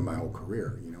I've been doing my whole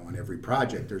career. On every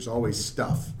project, there's always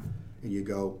stuff. And you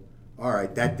go, all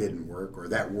right, that didn't work, or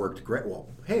that worked great. Well,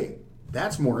 hey,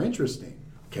 that's more interesting.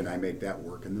 Can I make that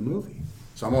work in the movie?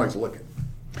 So I'm always looking.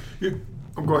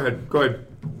 Go ahead.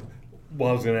 Well,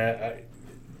 I was going to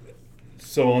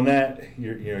so on that,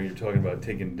 you're talking about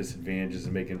taking disadvantages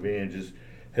and making advantages.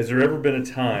 Has there ever been a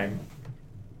time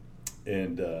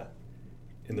in the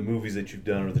movies that you've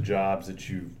done or the jobs that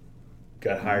you've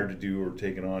got hired to do or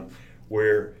taken on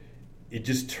where it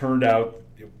just turned out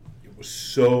it was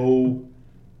so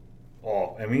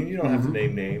awful? I mean, you don't have to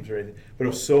name names or anything, but it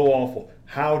was so awful.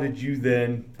 How did you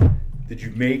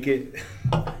make it?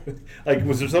 Like,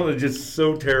 was there something just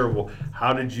so terrible?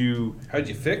 How'd you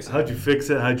fix it? How'd you fix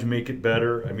it? How'd you make it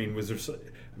better? I mean,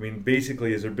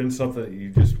 basically, has there been something that you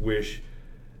just wish,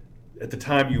 at the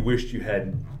time you wished you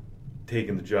hadn't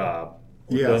taken the job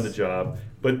or done the job,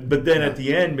 but then at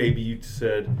the end maybe you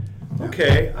said,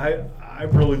 okay, I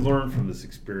really learned from this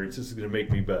experience. This is going to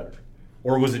make me better.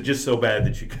 Or was it just so bad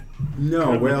that you could?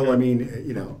 No, well, I mean,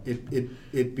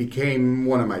 it became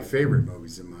one of my favorite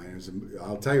movies of mine.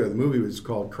 I'll tell you, the movie was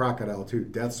called Crocodile 2: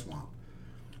 Death Swamp.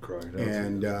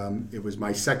 And it was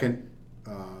my third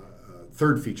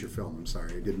feature film, I'm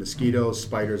sorry. I did Mosquitoes,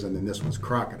 Spiders, and then this was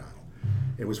Crocodile.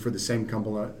 It was for the same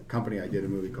company I did a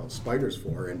movie called Spiders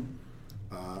for, and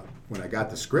when I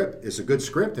got the script, it's a good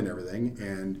script and everything,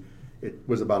 and it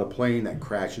was about a plane that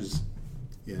crashes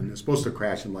it's supposed to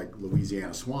crash in, like,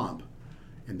 Louisiana swamp,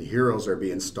 and the heroes are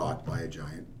being stalked by a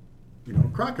giant,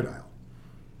 crocodile.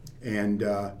 And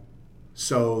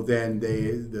so then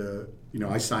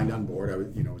I signed on board. I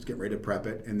was getting ready to prep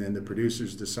it, and then the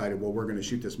producers decided, well, we're going to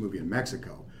shoot this movie in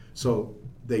Mexico. So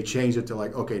they changed it to,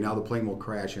 like, okay, now the plane will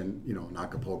crash in, in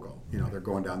Acapulco. They're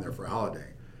going down there for a holiday.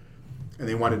 And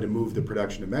they wanted to move the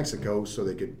production to Mexico so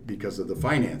they could, because of the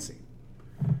financing.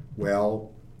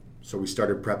 Well, so we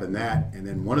started prepping that, and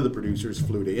then one of the producers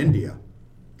flew to India,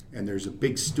 and there's a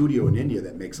big studio in India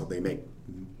that they make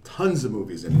tons of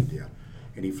movies in India,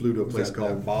 and he flew to a place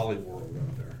called Bollywood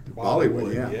out there.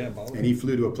 Bollywood, yeah. Bollywood. And he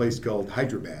flew to a place called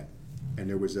Hyderabad, and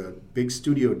there was a big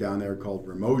studio down there called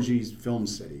Ramoji's Film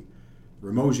City.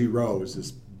 Ramoji Rose,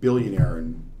 this billionaire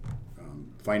and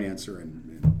financer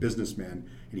and businessman,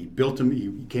 and he built him.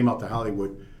 He came out to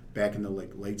Hollywood back in the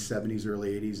late 70s,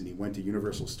 early 80s, and he went to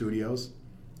Universal Studios.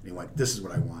 And he went, this is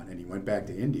what I want. And he went back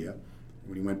to India.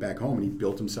 When he went back home, and he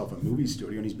built himself a movie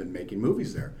studio, and he's been making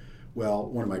movies there. Well,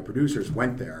 one of my producers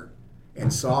went there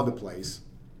and saw the place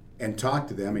and talked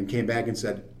to them and came back and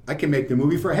said, I can make the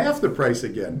movie for half the price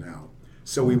again now.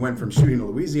 So we went from shooting in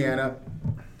Louisiana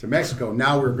to Mexico.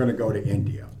 Now we're going to go to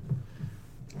India.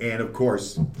 And, of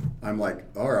course, I'm like,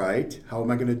 all right, how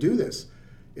am I going to do this?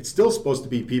 It's still supposed to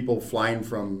be people flying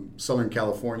from Southern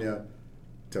California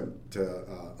to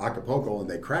Acapulco, and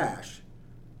they crash.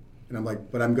 And I'm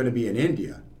like, but I'm going to be in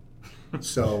India.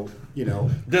 So,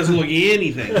 Doesn't look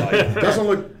anything like it. Doesn't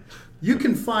look... You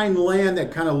can find land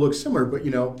that kind of looks similar, but,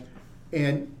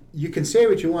 and you can say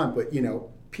what you want, but,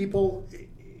 people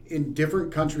in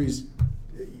different countries,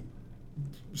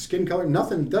 skin color,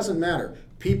 nothing, doesn't matter.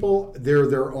 People, they're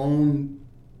their own,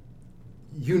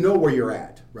 you know where you're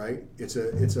at, right? It's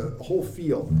a whole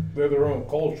field. They're their own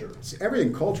culture. It's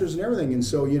everything, cultures and everything. And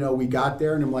so, we got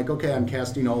there and I'm like, okay, I'm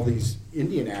casting all these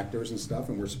Indian actors and stuff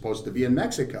and we're supposed to be in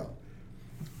Mexico.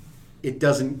 It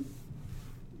doesn't,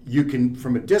 you can,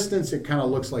 from a distance, it kind of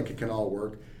looks like it can all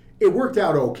work. It worked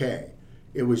out okay.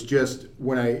 It was just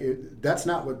that's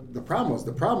not what the problem was.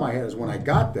 The problem I had is when I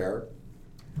got there,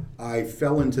 I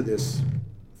fell into this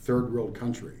third world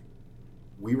country.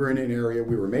 We were in an area,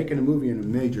 we were making a movie in a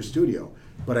major studio,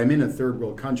 but I'm in a third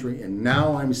world country, and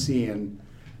now I'm seeing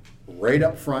right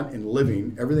up front and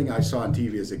living everything I saw on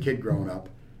TV as a kid growing up.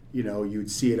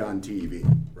 You'd see it on TV,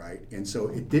 right? And so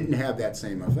it didn't have that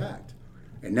same effect.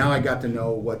 And now I got to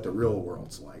know what the real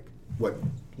world's like, what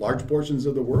large portions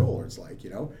of the world is like,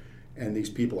 and these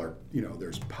people are,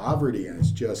 there's poverty, and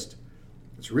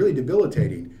it's really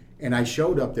debilitating. And I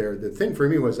showed up there, the thing for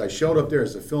me was I showed up there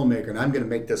as a filmmaker, and I'm going to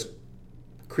make this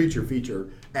creature feature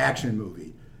action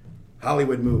movie,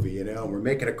 Hollywood movie, we're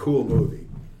making a cool movie.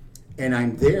 And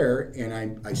I'm there,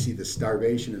 and I see the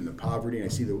starvation and the poverty, and I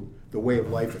see the way of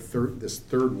life this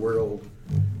third world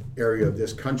area of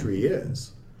this country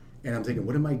is. And I'm thinking,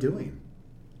 what am I doing?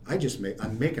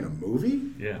 I'm making a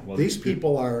movie? Yeah. Well, these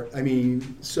people are,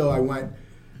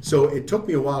 so it took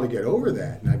me a while to get over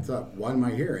that. And I thought, why am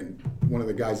I here? And one of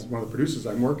the producers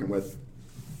I'm working with,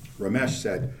 Ramesh,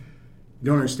 said, you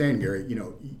don't understand, Gary,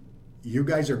 you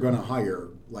guys are going to hire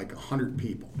like 100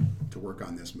 people to work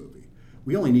on this movie.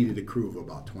 We only needed a crew of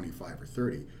about 25 or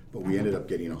 30, but we ended up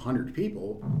getting 100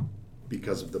 people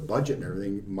because of the budget and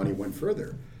everything. Money went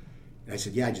further. And I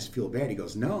said, yeah, I just feel bad. He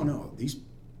goes, no, these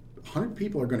 100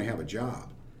 people are going to have a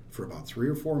job for about 3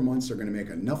 or 4 months. They're going to make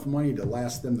enough money to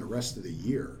last them the rest of the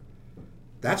year.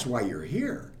 That's why you're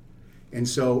here. And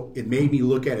so it made me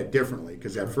look at it differently,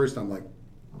 because at first I'm like,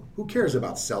 who cares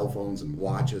about cell phones and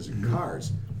watches and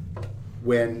cars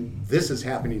when this is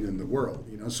happening in the world?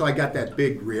 So I got that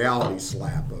big reality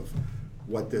slap of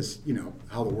what this,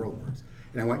 how the world works.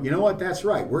 And I went, you know what, that's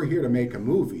right. We're here to make a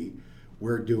movie.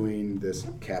 We're doing this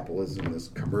capitalism, this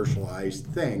commercialized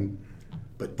thing,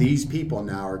 but these people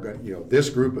now are going, this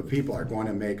group of people are going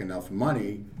to make enough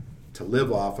money to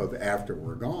live off of after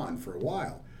we're gone for a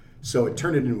while. So it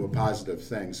turned it into a positive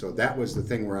thing. So that was the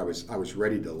thing where I was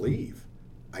ready to leave.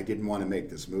 I didn't want to make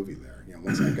this movie there.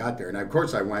 Once I got there, and of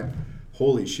course I went,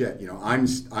 holy shit,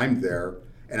 I'm there,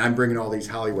 and I'm bringing all these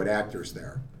Hollywood actors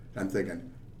there. And I'm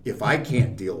thinking, if I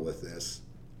can't deal with this,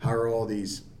 how are all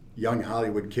these young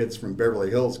Hollywood kids from Beverly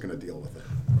Hills going to deal with it?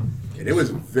 And it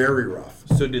was very rough.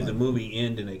 So did the movie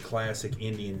end in a classic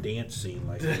Indian dance scene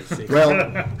like this?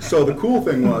 Well, so the cool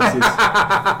thing was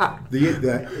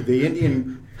the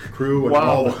Indian crew and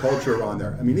all the culture on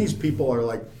there. These people are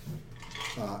like,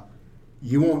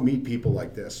 you won't meet people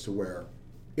like this to where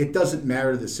it doesn't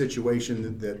matter the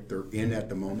situation that they're in at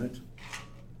the moment.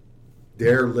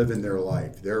 They're living their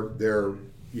life. They're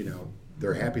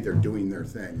happy. They're doing their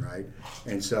thing, right?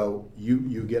 And so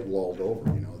you get lulled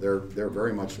over. They're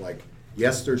very much like,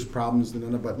 yes, there's problems,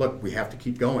 but look, we have to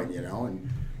keep going. And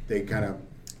they kind of.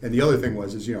 And the other thing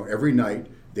was every night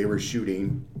they were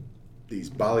shooting these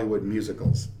Bollywood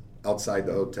musicals outside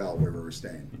the hotel where we were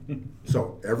staying.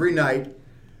 So every night.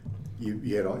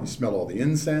 You smell all the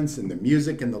incense and the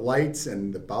music and the lights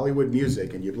and the Bollywood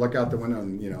music, and you'd look out the window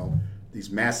and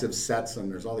these massive sets,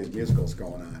 and there's all these musicals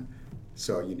going on,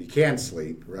 so you can't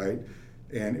sleep, right?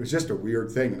 And it was just a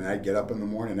weird thing. And I'd get up in the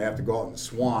morning and I have to go out in the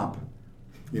swamp,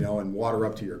 and water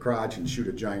up to your crotch and shoot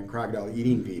a giant crocodile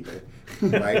eating people,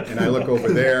 right? And I look over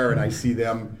there and I see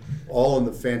them all in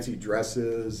the fancy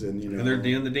dresses, and and they're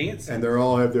doing the dance, and they're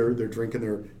all have they're drinking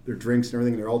their drinks and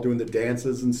everything. And they're all doing the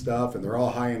dances and stuff, and they're all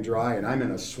high and dry, and I'm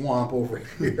in a swamp over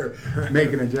here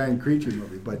making a giant creature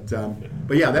movie. But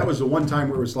yeah, that was the one time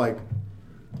where it was like,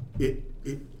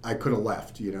 I could have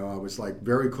left. I was like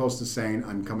very close to saying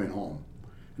I'm coming home,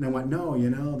 and I went, no,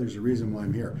 there's a reason why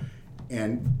I'm here.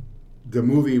 And the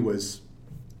movie was,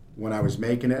 when I was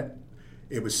making it,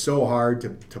 it was so hard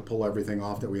to pull everything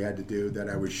off that we had to do that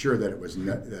I was sure that it was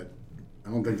that I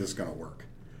don't think this is going to work.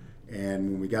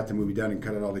 And when we got the movie done and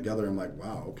cut it all together, I'm like,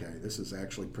 wow, okay, this is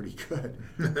actually pretty good.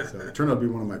 So it turned out to be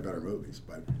one of my better movies.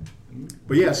 But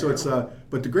yeah, so it's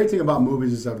but the great thing about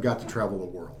movies is I've got to travel the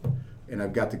world, and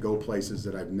I've got to go places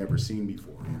that I've never seen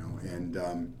before,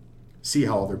 and see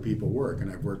how other people work. And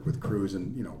I've worked with crews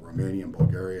in Romania and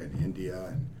Bulgaria and India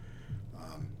and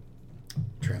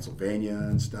Transylvania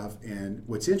and stuff. And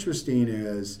what's interesting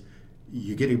is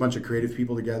you get a bunch of creative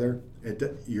people together,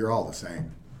 you're all the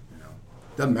same.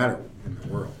 It doesn't matter in the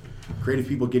world. Creative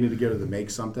people getting together to make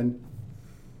something,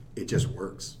 it just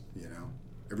works,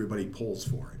 everybody pulls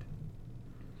for it.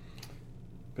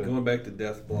 Going back to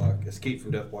Escape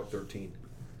from Death Block 13.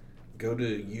 Go to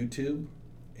YouTube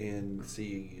and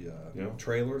see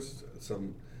trailers.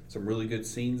 Some really good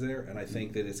scenes there, and I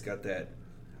think that it's got that.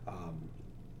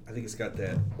 I think it's got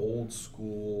that old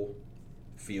school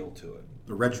feel to it.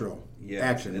 The retro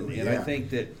action movie. And I think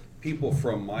that people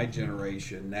from my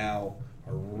generation now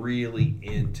are really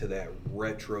into that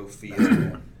retro feel.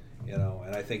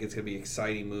 And I think it's going to be an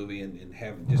exciting movie, and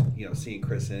having just seeing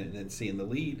Chris in it and then seeing the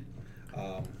lead.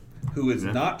 Who is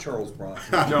not Charles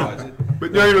Bronson. No.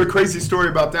 But the crazy story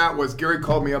about that was Gary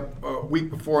called me up a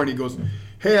week before and he goes,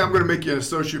 "Hey, I'm going to make you an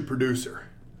associate producer."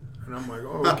 And I'm like,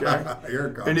 "Oh, okay." Here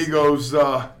it comes. And he goes,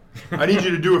 "I need you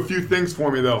to do a few things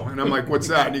for me, though." And I'm like, "What's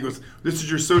that?" And he goes, "This is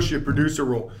your associate producer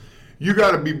role. You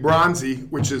got to be Bronzy,"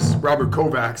 which is Robert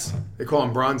Kovacs. They call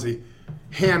him Bronzy,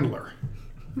 handler.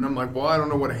 And I'm like, "Well, I don't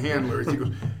know what a handler is." He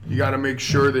goes, "You got to make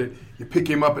sure that you pick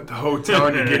him up at the hotel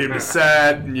and you get him to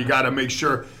set, and you got to make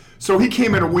sure." So he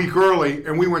came in a week early,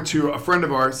 and we went to a friend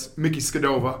of ours, Mickey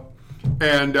Skidova,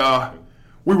 and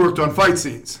we worked on fight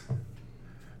scenes.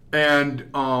 And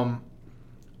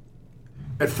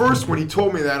at first, when he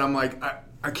told me that, I'm like,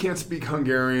 I can't speak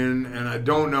Hungarian, and I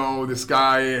don't know this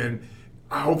guy, and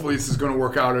hopefully this is going to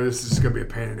work out, or this is going to be a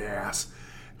pain in the ass.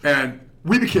 And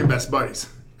we became best buddies.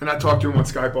 And I talk to him on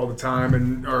Skype all the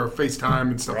time, or FaceTime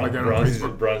and stuff like that on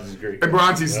Facebook. Bronzy's great. And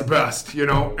Bronzy's the best,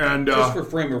 And just for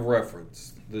frame of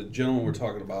reference, the gentleman we're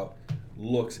talking about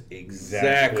looks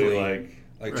exactly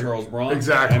like Charles Bronson.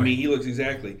 Exactly. I mean, he looks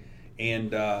exactly.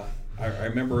 And I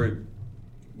remember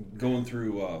going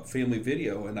through Family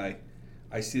Video, and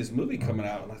I see this movie coming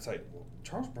out, and I was like, well,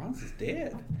 Charles Bronson's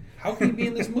dead. How can he be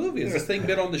in this movie? Has this thing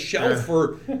been on the shelf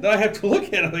that I have to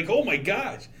look at? I'm like, oh my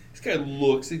gosh, this guy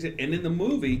looks exactly. And in the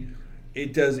movie,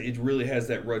 it really has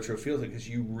that retro feel because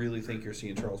you really think you're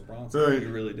seeing Charles Bronson. Right.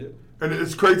 You really do. And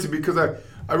it's crazy because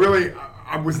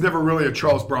I was never really a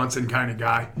Charles Bronson kind of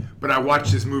guy, but I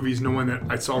watched his movies knowing that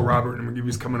I saw Robert and he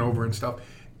was coming over and stuff.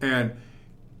 And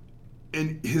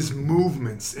in his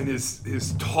movements and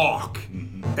his talk,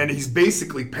 and he's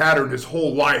basically patterned his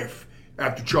whole life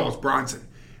after Charles Bronson.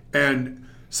 And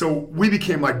so we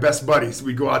became like best buddies.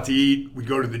 We'd go out to eat, we'd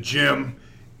go to the gym,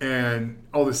 and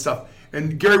all this stuff.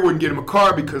 And Gary wouldn't get him a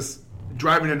car because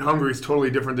driving in Hungary is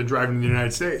totally different than driving in the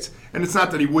United States. And it's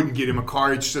not that he wouldn't get him a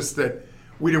car, it's just that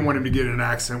we didn't want him to get in an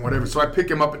accident, whatever. So I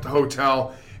pick him up at the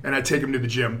hotel, and I take him to the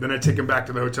gym. Then I take him back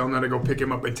to the hotel, and then I go pick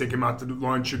him up and take him out to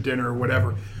lunch or dinner or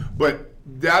whatever. But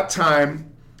that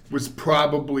time was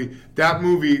probably, that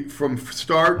movie from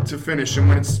start to finish. And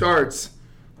when it starts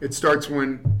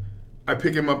when I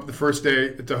pick him up the first day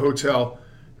at the hotel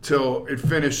till it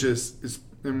finishes.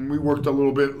 And we worked a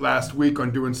little bit last week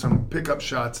on doing some pickup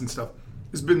shots and stuff.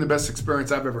 It's been the best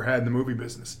experience I've ever had in the movie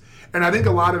business. And I think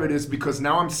a lot of it is because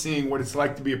now I'm seeing what it's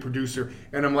like to be a producer,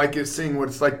 and I'm seeing what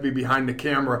it's like to be behind the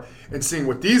camera and seeing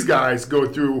what these guys go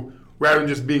through rather than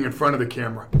just being in front of the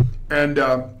camera. And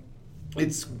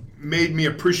it's made me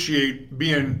appreciate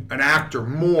being an actor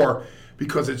more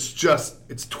because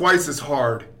it's twice as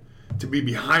hard to be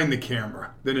behind the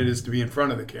camera than it is to be in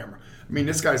front of the camera. I mean,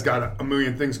 this guy's got a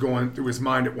million things going through his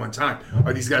mind at one time.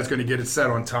 Are these guys going to get it set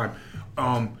on time?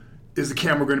 Is the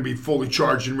camera going to be fully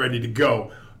charged and ready to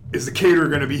go? Is the caterer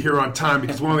going to be here on time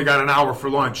because we only got an hour for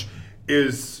lunch?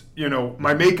 Is,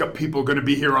 my makeup people going to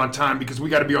be here on time because we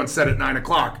got to be on set at 9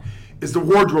 o'clock? Is the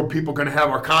wardrobe people going to have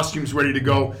our costumes ready to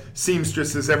go?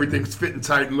 Seamstresses, everything's fitting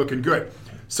tight and looking good.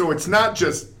 So it's not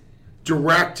just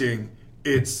directing,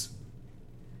 it's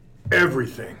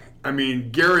everything. I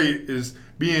mean, Gary is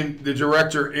being the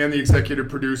director and the executive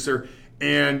producer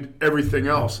and everything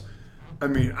else. I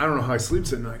mean, I don't know how he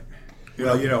sleeps at night.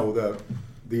 Well,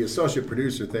 the associate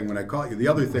producer thing, when I caught you, the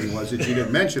other thing was that you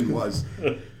didn't mention was,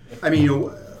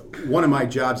 one of my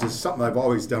jobs is something I've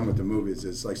always done with the movies.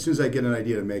 Is like, as soon as I get an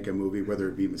idea to make a movie, whether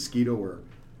it be Mosquito or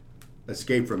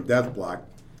Escape from Death Block,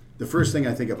 the first thing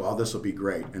I think of, this will be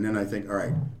great. And then I think, all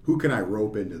right, who can I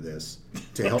rope into this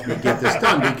to help me get this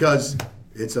done? Because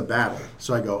it's a battle.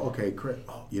 So I go, okay, Chris,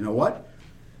 you know what?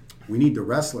 We need the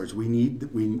wrestlers. We need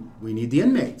the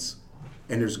inmates.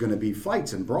 And there's going to be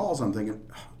fights and brawls. I'm thinking,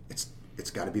 it's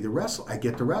got to be the wrestler. I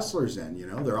get the wrestlers in,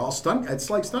 they're all stunt. It's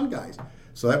like stunt guys.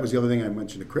 So that was the other thing I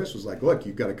mentioned to Chris was like, look,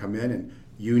 you've got to come in and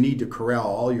you need to corral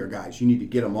all your guys. You need to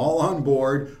get them all on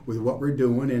board with what we're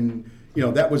doing. And,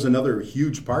 that was another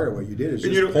huge part of what you did is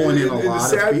just pulling in a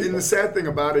lot of people. And the sad thing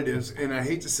about it is, and I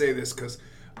hate to say this because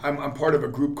I'm part of a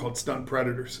group called Stunt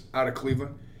Predators out of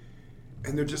Cleveland.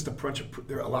 And they're just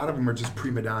a lot of them are just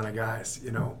prima donna guys.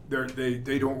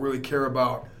 They don't really care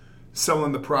about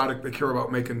selling the product. They care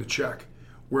about making the check.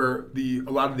 where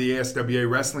a lot of the ASWA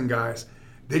wrestling guys,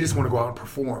 they just want to go out and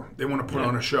perform. They want to put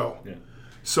on a show. Yeah.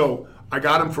 So I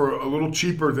got them for a little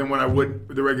cheaper than what I would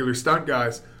with the regular stunt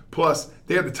guys. Plus,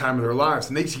 they had the time of their lives,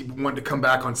 and they just want to come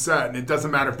back on set. And it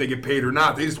doesn't matter if they get paid or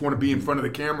not. They just want to be in front of the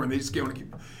camera, and they just want to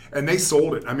keep. And they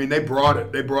sold it. I mean, they brought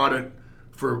it. They brought it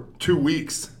for 2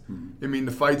 weeks. I mean,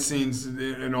 the fight scenes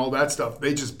and all that stuff.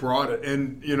 They just brought it,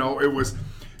 and it was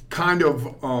kind of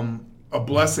a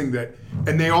blessing that.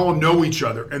 And they all know each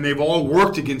other, and they've all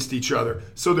worked against each other.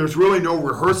 So there's really no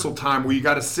rehearsal time where you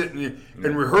got to sit and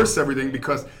rehearse everything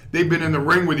because they've been in the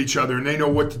ring with each other and they know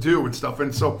what to do and stuff.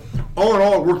 And so all in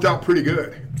all, it worked out pretty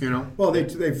good. Well, they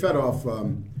fed off.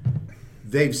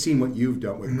 They've seen what you've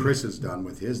done, what Chris has done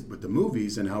with the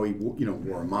movies, and how he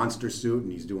wore a monster suit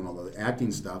and he's doing all the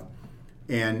acting stuff.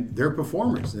 And they're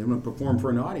performers. They want to perform for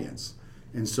an audience,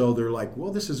 and so they're like,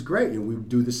 "Well, this is great. We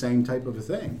do the same type of a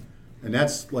thing." And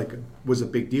that's was a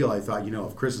big deal. I thought,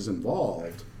 if Chris is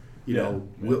involved,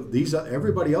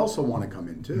 everybody else will want to come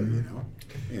in too,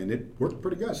 And it worked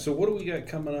pretty good. So what do we got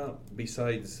coming up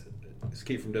besides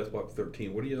Escape from Death Block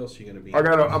 13? What else are you going to be?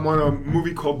 I'm on a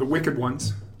movie called The Wicked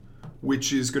Ones,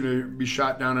 which is going to be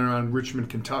shot down around Richmond,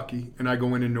 Kentucky, and I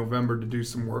go in November to do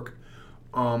some work.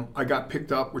 I got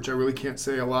picked up, which I really can't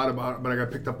say a lot about, but I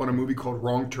got picked up on a movie called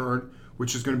Wrong Turn,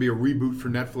 which is going to be a reboot for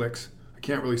Netflix. I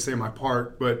can't really say my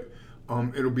part, but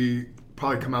it'll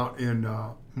probably come out in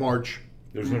March.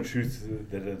 There's no truth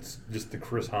that it's just the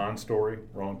Chris Hahn story,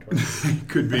 Wrong Turn.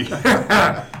 Could be.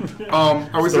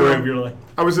 I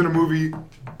was in a movie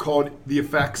called The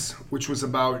Effects, which was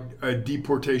about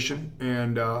deportation,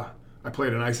 and I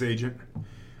played an ICE agent.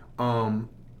 I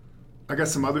got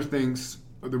some other things.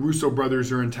 The Russo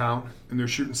brothers are in town, and they're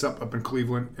shooting something up in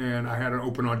Cleveland, and I had an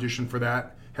open audition for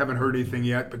that. Haven't heard anything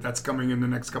yet, but that's coming in the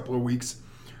next couple of weeks.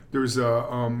 There's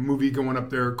a movie going up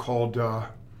there called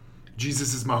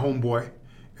Jesus Is My Homeboy,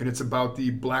 and it's about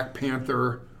the Black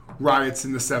Panther riots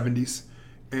in the 70s.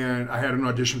 And I had an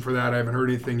audition for that. I haven't heard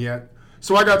anything yet.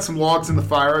 So I got some logs in the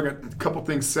fire. I got a couple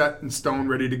things set in stone,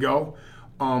 ready to go.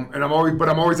 And I'm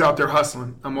always out there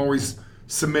hustling. I'm always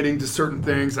submitting to certain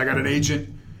things. I got an agent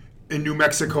in New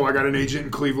Mexico. I got an agent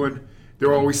in Cleveland.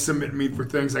 They're always submitting me for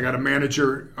things. I got a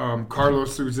manager,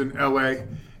 Carlos, who's in LA,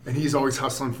 and he's always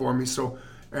hustling for me.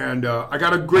 And I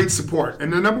got a great support.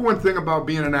 And the number one thing about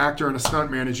being an actor and a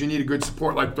stuntman is you need a good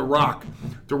support like The Rock.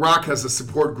 The Rock has a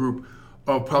support group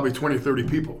of probably 20 or 30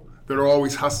 people that are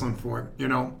always hustling for him,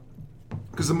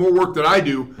 Because the more work that I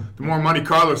do, the more money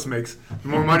Carlos makes, the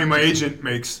more money my agent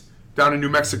makes down in New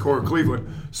Mexico or Cleveland.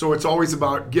 So it's always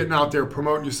about getting out there,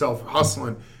 promoting yourself,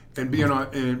 hustling, and being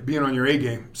on your A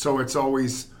game. So it's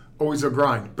always a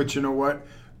grind. But you know what?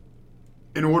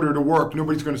 In order to work,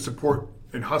 nobody's going to support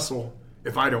and hustle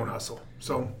if I don't hustle.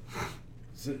 So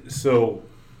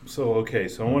okay.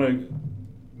 So I want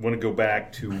to go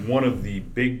back to one of the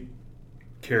big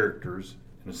characters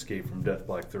in Escape from Death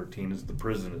Block 13 is the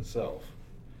prison itself.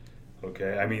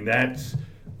 Okay, I mean that's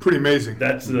pretty amazing.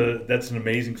 That's an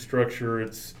amazing structure.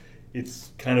 It's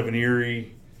kind of an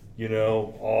eerie,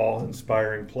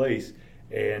 awe-inspiring place,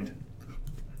 and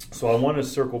so I want to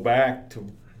circle back to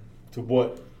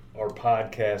what our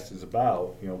podcast is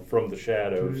about. From the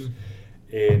shadows. Mm-hmm.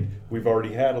 And we've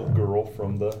already had a girl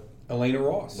from the Elena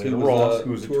Ross, who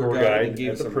was a tour guide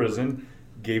at the prison,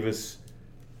 gave us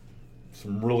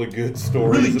some really good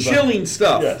stories, really chilling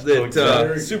stuff,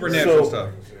 supernatural stuff.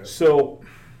 So,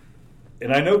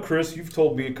 and I know Chris, you've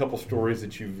told me a couple stories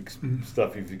that you've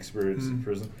experienced in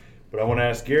prison, but I want to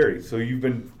ask Gary. So you've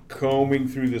been combing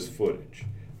through this footage.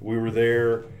 We were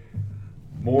there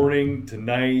morning to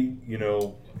night,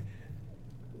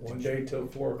 one day till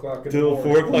 4 o'clock in the morning.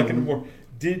 Till 4 o'clock in the morning.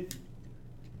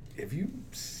 Have you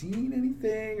seen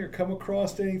anything or come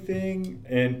across anything?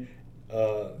 And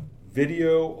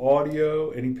video,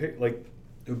 audio, any it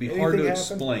would be hard to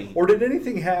explain. Or did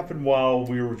anything happen while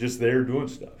we were just there doing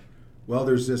stuff? Well,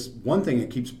 there's this one thing that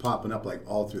keeps popping up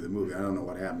all through the movie. I don't know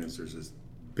what happened. There's this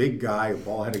big guy, a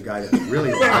bald-headed guy that's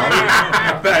really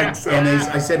loud. Thanks. And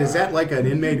I said, is that like an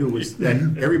inmate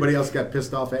that everybody else got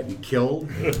pissed off at and killed,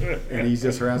 and he's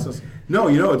just harassed us? No,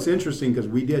 it's interesting because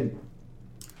the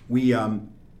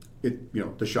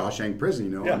Shawshank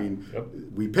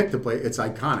Prison. We picked the place. It's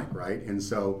iconic, right? And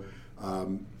so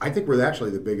I think we're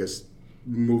actually the biggest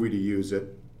movie to use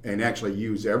it and actually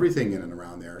use everything in and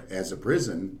around there as a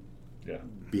prison. Yeah.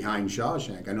 Behind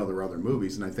Shawshank. I know there were other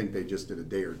movies, and I think they just did a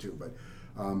day or two, but.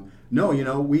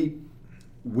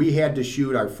 We had to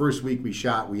shoot our first week we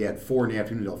shot. We had 4 in the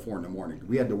afternoon till 4 in the morning.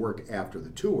 We had to work after the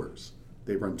tours.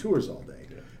 They run tours all day.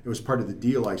 Yeah. It was part of the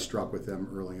deal I struck with them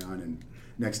early on, and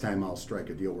next time I'll strike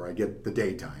a deal where I get the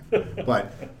daytime.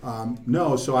 But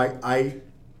no, so I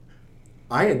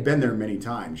had been there many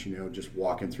times, you know, just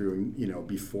walking through, you know,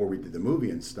 before we did the movie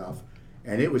and stuff.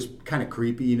 And it was kind of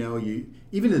creepy, you know. You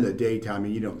even in the daytime, I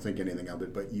mean, you don't think anything of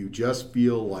it, but you just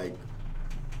feel like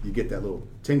you get that little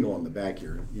tingle on the back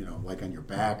here, you know, like on your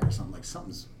back or something, like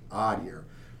something's odd here.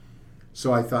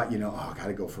 So I thought, you know, I got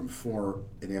to go from 4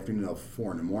 in the afternoon to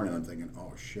 4 in the morning. I'm thinking,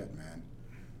 oh, shit, man,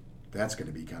 that's going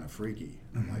to be kind of freaky.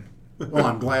 I'm like, well,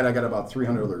 I'm glad I got about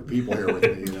 300 other people here with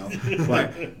me, you know.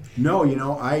 But no, you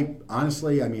know, I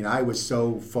honestly, I mean, I was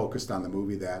so focused on the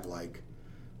movie that, like,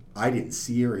 I didn't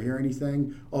see or hear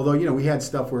anything. Although, you know, we had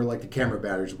stuff where, like, the camera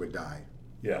batteries would die.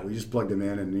 Yeah. We just plugged them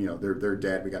in and, you know, they're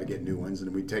dead. We got to get new ones.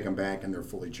 And we'd take them back and they're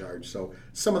fully charged. So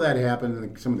some of that happened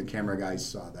and some of the camera guys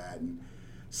saw that. And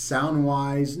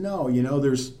sound-wise, no, you know,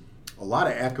 there's a lot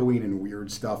of echoing and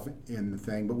weird stuff in the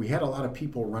thing. But we had a lot of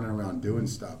people running around doing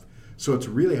stuff. So it's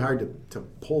really hard to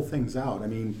pull things out. I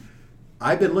mean,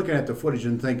 I've been looking at the footage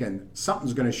and thinking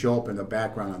something's going to show up in the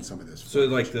background on some of this footage.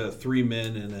 So like the 3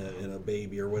 men and a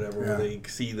baby or whatever, where they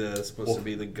see supposed to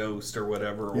be the ghost or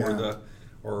whatever,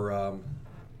 or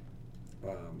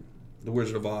the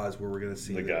Wizard of Oz, where we're going to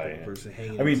see the guy, person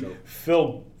hanging. I mean,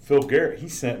 himself. Phil Garrett, he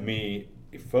sent me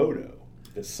a photo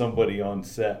that somebody on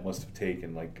set must have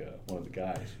taken, like one of the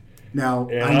guys. Now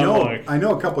and I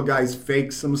know a couple guys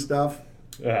fake some stuff.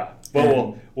 Yeah,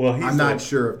 well, he's I'm not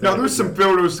sure. Now there's some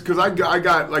photos because I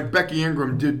got like Becky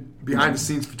Ingram did behind the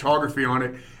scenes photography on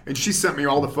it, and she sent me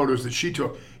all the photos that she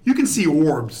took. You can see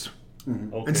orbs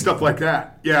and stuff like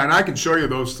that. Yeah, and I can show you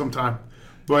those sometime.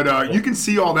 But you can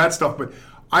see all that stuff. But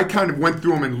I kind of went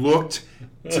through them and looked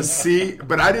to see,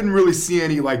 but I didn't really see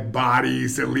any like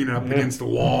bodies that leaning up against the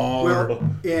wall.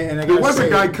 And there was a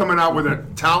guy coming out with a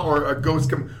towel, or a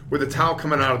ghost with a towel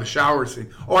coming out of the shower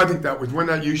scene. Oh, I think wasn't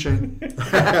that you, Shane? Yes,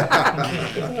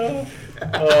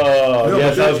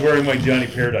 I was wearing my Johnny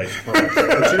Paradise front.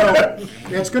 But you know,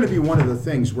 it's going to be one of the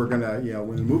things we're going to, you know,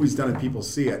 when the movie's done and people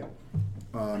see it.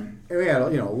 And we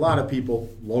had, you know, a lot of people,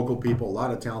 local people, a lot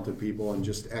of talented people, and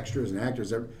just extras and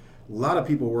actors. A lot of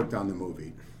people worked on the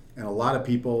movie. And a lot of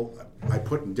people I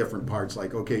put in different parts,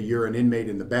 like, okay, you're an inmate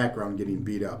in the background getting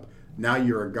beat up. Now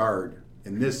you're a guard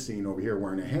in this scene over here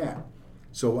wearing a hat.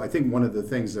 So I think one of the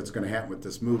things that's going to happen with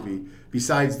this movie,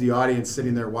 besides the audience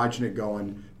sitting there watching it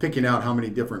going, picking out how many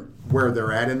different, where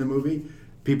they're at in the movie,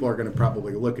 people are going to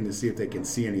probably looking to see if they can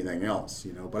see anything else,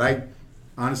 you know. But I,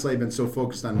 honestly, I've been so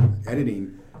focused on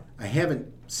editing, I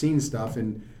haven't seen stuff,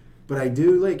 but I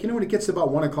do, like, you know, when it gets to about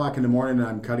 1 o'clock in the morning and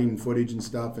I'm cutting footage and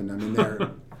stuff, and I'm in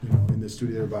there, you know, in the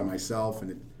studio there by myself,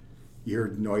 and you hear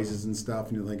noises and stuff,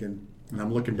 and you're thinking, and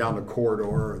I'm looking down the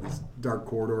corridor, this dark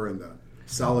corridor in the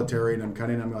solitary, and I'm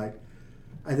cutting, I'm like,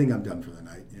 I think I'm done for the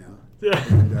night, you know.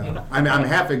 And, I'm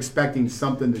half expecting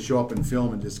something to show up in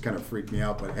film and just kind of freak me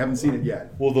out, but I haven't seen it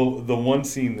yet. Well, the one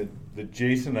scene that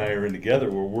Jason and I are in together,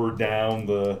 where we're down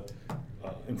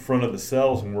in front of the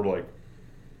cells, and we're like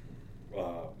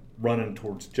running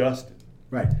towards Justin.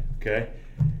 Right. Okay.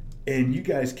 And you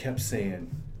guys kept saying,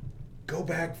 "Go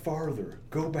back farther,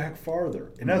 go back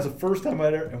farther." And that was the first time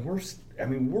I'd ever.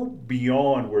 And we're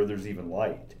beyond where there's even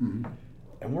light, and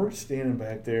we're standing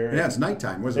back there. Yeah, it's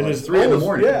nighttime. Was it like 3 in the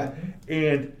morning? Yeah.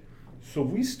 And so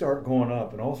we start going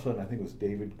up, and all of a sudden, I think it was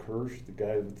David Kirsch, the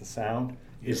guy with the sound,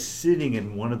 is sitting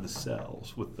in one of the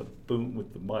cells with the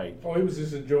mic. Oh, he was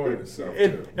just enjoying himself.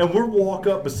 And we're walk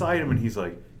up beside him, and he's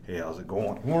like, "Hey, how's it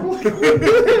going?" And we're like, "What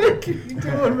are you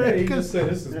doing, man?" He just said,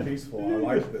 "This is peaceful. I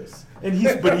like this." And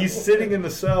he's sitting in the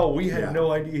cell. We had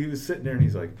no idea he was sitting there, and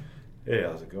he's like, "Hey,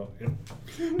 how's it going?"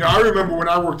 Now, I remember when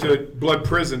I worked at Blood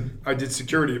Prison, I did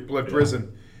security at Blood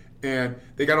Prison, and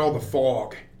they got all the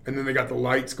fog, and then they got the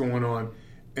lights going on.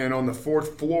 And on the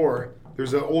 4th floor,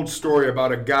 there's an old story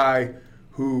about a guy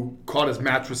who caught his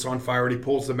mattress on fire, and he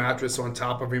pulls the mattress on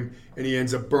top of him, and he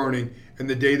ends up burning. And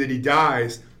the day that he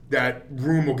dies, that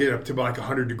room will get up to like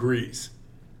 100 degrees.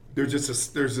 There's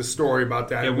a story about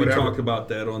that. Yeah, we talked about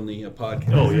that on the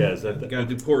podcast. Oh, yeah. Is that the guy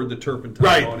who poured the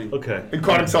turpentine on him? Okay. And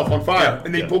caught himself on fire.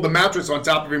 And they pulled the mattress on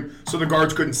top of him so the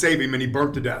guards couldn't save him, and he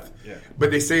burnt to death. Yeah.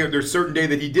 But they say there's a certain day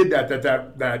that he did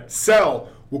that cell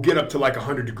will get up to like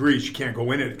 100 degrees. You can't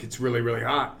go in it. It gets really, really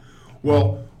hot.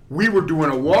 Well, we were doing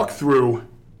a walkthrough,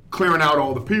 clearing out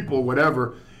all the people,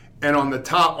 whatever, and on the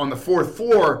 4th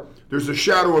floor, there's a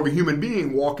shadow of a human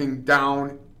being walking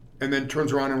down and then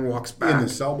turns around and walks back. In the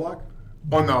cell block?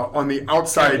 On the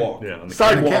outside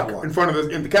sidewalk in front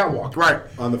of the catwalk, right.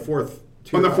 On the 4th.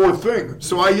 On the 4th thing.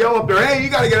 So I yell up there, "Hey, you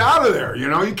got to get out of there. You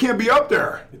know, you can't be up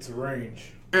there." It's a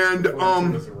range. And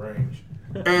it's a range.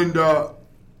 And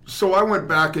so I went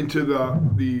back into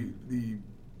the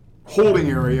holding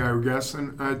area, I guess,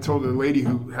 and I told the lady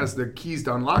who has the keys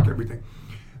to unlock everything,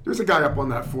 there's a guy up on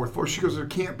that 4th floor. She goes, there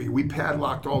can't be. We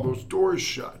padlocked all those doors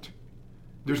shut.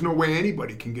 There's no way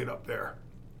anybody can get up there.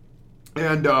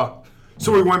 And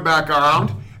so we went back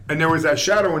around, and there was that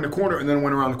shadow in the corner, and then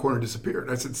went around the corner and disappeared.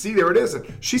 I said, see, there it is. And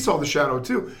she saw the shadow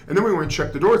too. And then we went and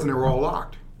checked the doors, and they were all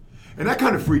locked. And that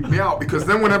kind of freaked me out, because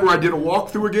then whenever I did a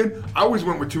walkthrough again, I always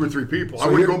went with 2 or 3 people. So I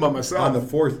wouldn't go by myself. On the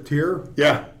 4th tier?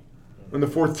 Yeah. On the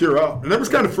 4th tier up. And that was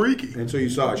kind of freaky. And so you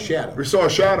saw a shadow. We saw a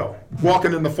shadow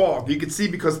walking in the fog. You could see,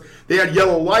 because they had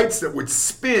yellow lights that would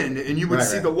spin, and you would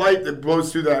see the light that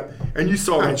blows through that, and you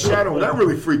saw that shadow, and that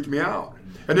really freaked me out.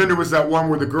 And then there was that one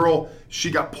where the girl, she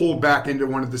got pulled back into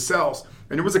one of the cells,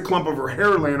 and there was a clump of her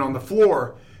hair laying on the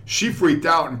floor. She freaked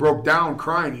out and broke down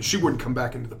crying, and she wouldn't come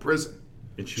back into the prison.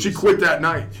 And she quit that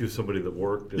night. She was somebody that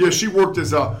worked. Yeah, she worked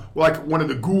as like one of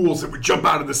the ghouls that would jump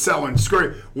out of the cell and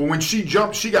scream. Well, when she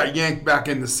jumped, she got yanked back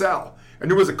in the cell, and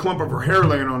there was a clump of her hair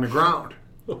laying on the ground.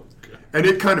 Oh, and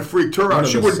it kind of freaked her out.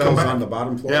 She wouldn't come back. On the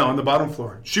bottom floor? Yeah, on the bottom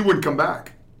floor. She wouldn't come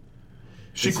back.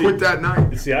 She quit that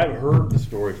night. See, I've heard the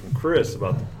story from Chris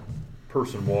about the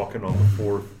person walking on the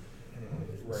 4th.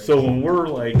 So when we're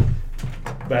like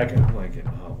back, I'm like,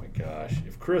 oh my gosh,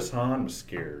 if Chris Hahn was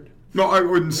scared. No, I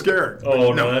wasn't scared.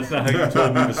 Oh, no, that's not how you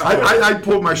told me the story. I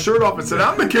pulled my shirt off and said,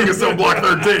 I'm the king of Cell Block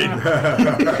 13.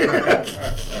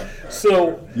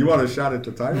 So you want a shot at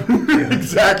the title?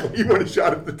 Exactly. You want a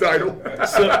shot at the title.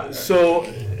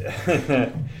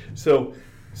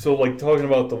 So like talking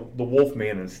about the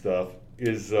Wolfman and stuff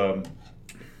is, and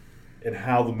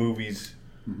how the movies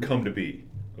come to be.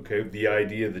 Okay, the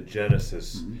idea, the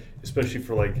genesis, especially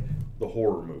for like the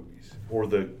horror movies or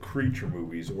the creature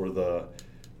movies or the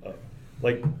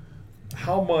like,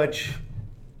 how much,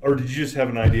 or did you just have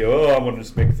an idea? Oh, I want to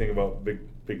just make a thing about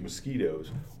big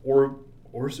mosquitoes, or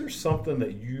is there something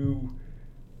that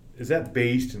is that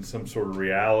based in some sort of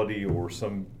reality or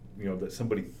some that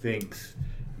somebody thinks?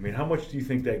 I mean, how much do you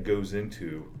think that goes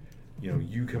into?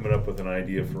 You coming up with an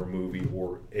idea for a movie,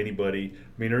 or anybody.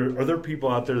 I mean, are there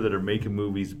people out there that are making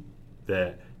movies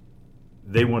that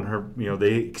they want her,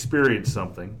 they experience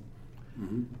something,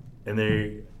 and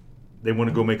they want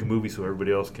to go make a movie so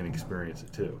everybody else can experience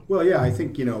it too? Well, yeah, I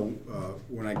think,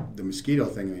 when the mosquito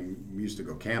thing, I mean, we used to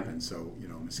go camping, so,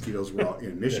 mosquitoes were all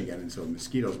in Michigan, and so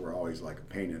mosquitoes were always like a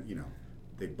pain in,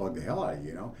 they bug the hell out of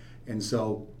you, And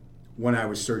so when I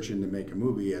was searching to make a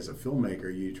movie as a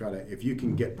filmmaker, you try to, if you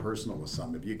can get personal with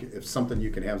something, if something you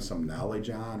can have some knowledge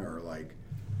on, or like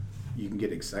you can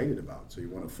get excited about, so you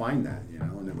want to find that,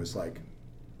 and it was like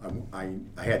I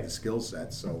had the skill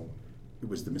set, so it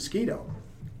was the mosquito.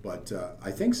 But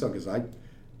I think so, because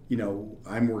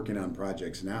I'm working on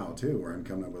projects now too, where I'm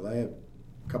coming up with, I have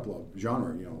a couple of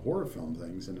genre, horror film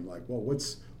things, and I'm like, well,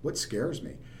 what scares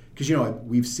me? Because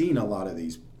we've seen a lot of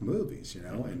these movies,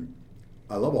 and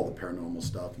I love all the paranormal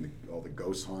stuff and all the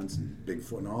ghost hunts and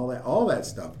Bigfoot and all that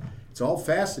stuff. It's all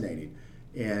fascinating,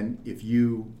 and if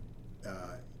you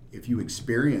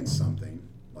experience something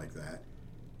like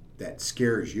that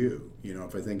scares you,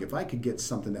 if I could get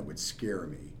something that would scare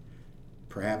me,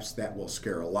 perhaps that will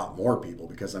scare a lot more people,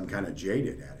 because I'm kind of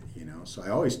jaded at it, So I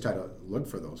always try to look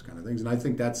for those kind of things, and I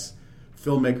think that's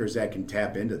filmmakers that can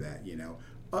tap into that,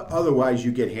 Otherwise,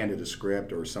 you get handed a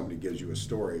script, or somebody gives you a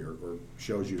story, or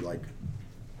shows you like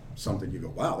something, you go,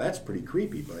 wow, that's pretty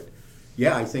creepy. But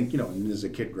yeah, I think, as a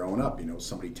kid growing up,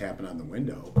 somebody tapping on the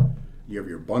window, you have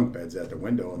your bunk beds at the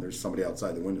window, and there's somebody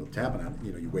outside the window tapping on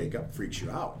it, you wake up, freaks you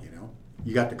out,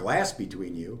 You got the glass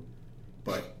between you,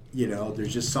 but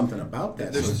there's just something about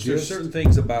that. There's certain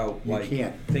things about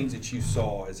things that you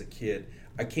saw as a kid.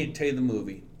 I can't tell you the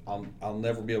movie. I'll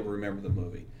never be able to remember the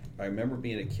movie. I remember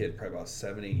being a kid, probably about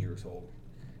 7, 8 years old.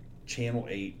 Channel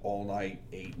 8, all night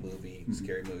 8 movie,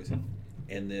 scary movies,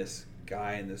 and this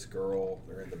guy and this girl,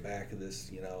 they're in the back of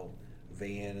this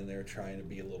van, and they're trying to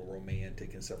be a little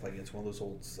romantic and stuff like that. It's one of those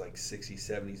old like 60s,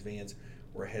 70s vans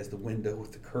where it has the window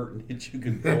with the curtain that you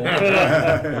can pull.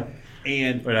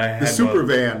 And the super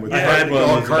van with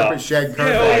the carpet, shag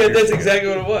carpet. Yeah, that's exactly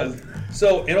what it was.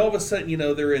 So, and all of a sudden,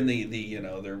 they're in the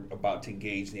they're about to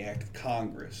engage in the act of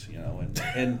Congress,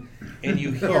 and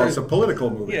you hear. Oh, it's a political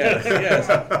movie. Yes.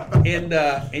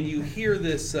 And you hear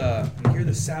this, you hear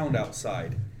the sound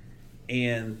outside,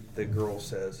 and the girl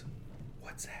says,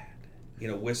 "What's that?"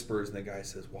 Whispers, and the guy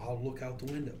says, "Well, I'll look out the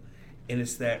window." And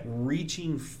it's that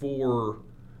reaching for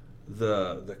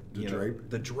the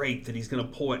drape that he's going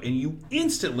to pull it, and you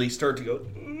instantly start to go,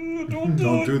 don't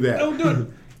do that. Don't do it.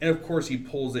 And of course he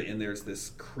pulls it, and there's this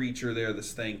creature there,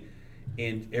 this thing,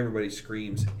 and everybody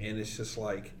screams, and it's just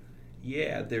like,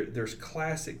 yeah, there's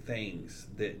classic things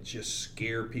that just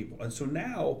scare people. And so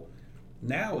now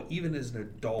now, even as an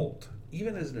adult,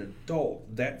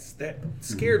 that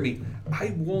scared me. I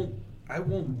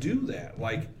won't do that.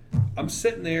 Like, I'm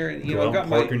sitting there and I've got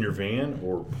park in your van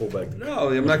or pull back. No,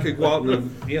 I'm not going to go out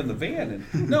in the van.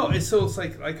 And no, it's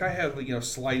like I have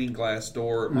sliding glass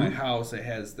door at my house that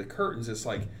has the curtains. It's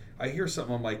like I hear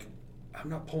something, I'm like, I'm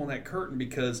not pulling that curtain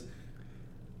because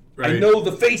I know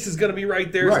the face is going to be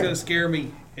right there. It's going to scare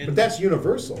me. But that's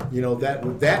universal.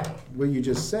 That what you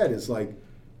just said is like,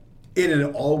 and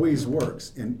it always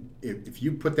works. And if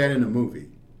you put that in a movie,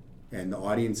 and the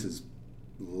audience is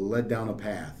led down a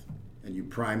path, and you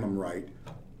prime them right,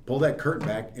 pull that curtain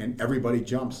back, and everybody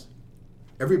jumps.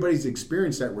 Everybody's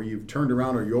experienced that where you've turned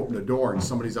around or you open the door and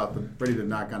somebody's out ready to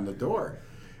knock on the door.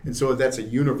 And so that's a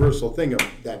universal thing of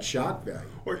that shock value.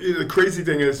 Well, the crazy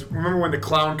thing is, remember when the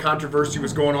clown controversy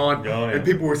was going on and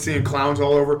people were seeing clowns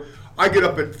all over? I get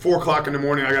up at 4 o'clock in the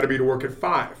morning, I got to be to work at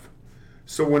 5.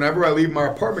 So whenever I leave my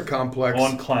apartment complex...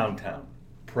 On Clown Town.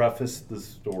 Preface the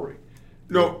story.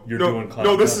 No, you're doing Clown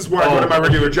Town. This is where I go to my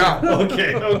regular job.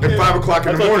 Okay. At 5 o'clock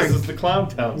in the morning. This is the Clown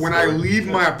Town story. When I leave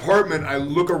my apartment, I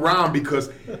look around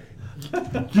because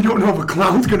you don't know if a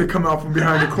clown's going to come out from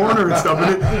behind the corner and stuff.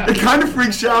 And it kind of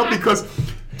freaks you out because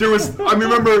there was. I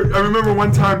remember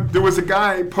one time there was a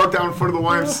guy parked out in front of the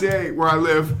YMCA where I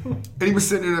live, and he was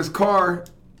sitting in his car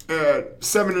at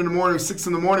 7 in the morning, 6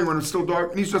 in the morning when it was still dark,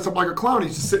 and he's dressed up like a clown.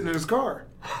 He's just sitting in his car,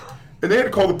 and they had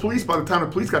to call the police. By the time the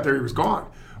police got there, he was gone.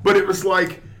 But it was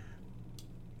like,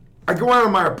 I go out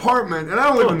of my apartment, and I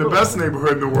don't live in the best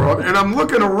neighborhood in the world, and I'm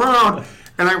looking around,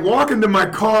 and I walk into my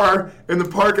car in the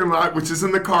parking lot, which is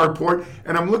in the carport,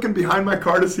 and I'm looking behind my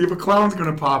car to see if a clown's going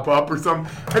to pop up or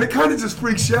something, and it kind of just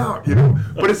freaks you out,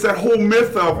 But it's that whole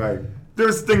myth of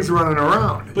there's things running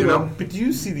around, But do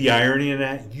you see the irony in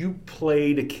that? You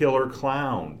played a killer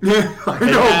clown. Yeah, I know.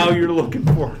 And now you're looking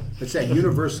for it. It's that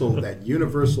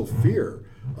universal fear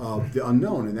of the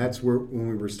unknown, and that's where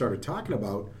when we started talking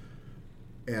about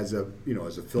as a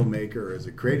filmmaker, as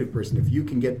a creative person, if you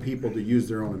can get people to use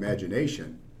their own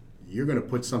imagination, you're going to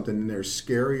put something in there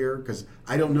scarier. Because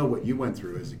I don't know what you went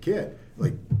through as a kid.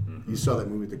 Like you saw that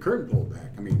movie, The Curtain Pulled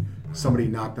Back. I mean, somebody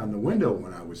knocked on the window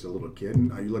when I was a little kid,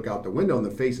 and you look out the window and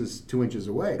the face is 2 inches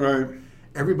away. Right.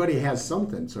 Everybody has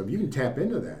something, so if you can tap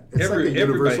into that, it's everybody.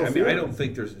 universal feeling. I don't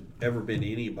think there's ever been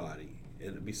anybody,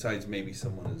 besides maybe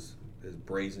someone as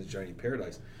brazen as Johnny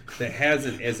Paradise, that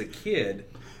hasn't, as a kid,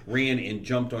 ran and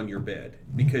jumped on your bed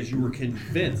because you were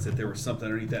convinced that there was something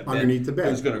underneath the bed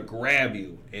that was going to grab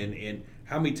you. And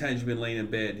how many times you've been laying in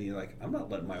bed and you're like, I'm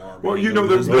not letting my arm. Well,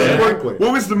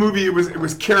 what was the movie? It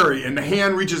was Carrie, and the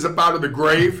hand reaches up out of the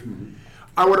grave. Mm-hmm.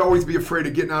 I would always be afraid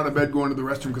of getting out of bed, going to the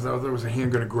restroom because I thought there was a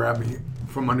hand going to grab me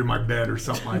from under my bed or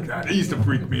something like that. It used to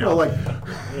freak me out.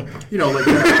 If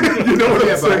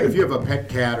you have a pet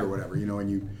cat or whatever, and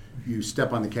you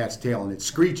step on the cat's tail and it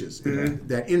screeches, and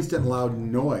that instant loud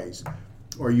noise,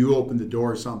 or you open the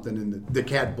door or something and the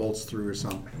cat bolts through or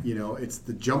something, it's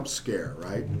the jump scare,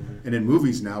 right? Mm-hmm. And in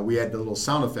movies now, we add the little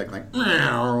sound effect like,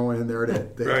 and there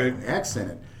the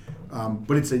accent it.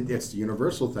 But it's the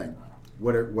universal thing.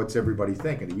 What's everybody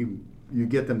thinking? You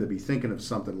get them to be thinking of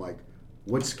something like,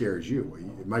 what scares you?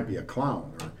 It might be a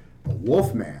clown or a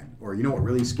wolf man, or what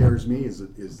really scares me is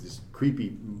this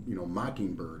creepy,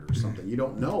 mockingbird or something. You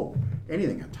don't know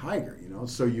anything, a tiger,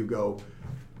 So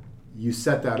you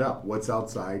set that up. What's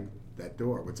outside that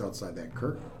door? What's outside that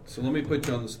curtain? So let me put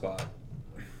you on the spot.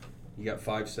 You got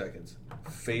 5 seconds.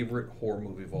 Favorite horror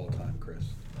movie of all time, Chris?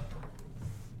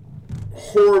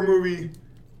 Horror movie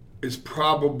is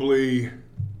probably...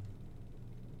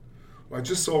 I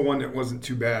just saw one that wasn't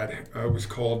too bad. It was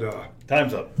called...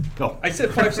 Time's up. Go. I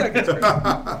said 5 seconds.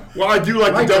 Well, I do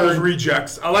like The Devil's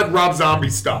Rejects. I like Rob Zombie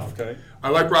stuff. Okay. I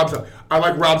like Rob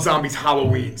Zombie's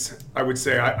Halloweens. I would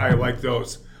say I like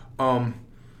those.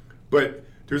 But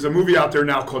there's a movie out there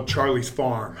now called Charlie's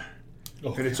Farm,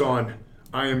 and it's on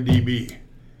IMDb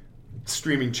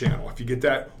streaming channel. If you get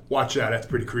that, watch that. That's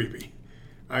pretty creepy.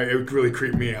 It really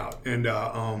creeped me out. And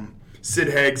Sid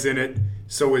Haig's in it.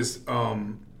 So is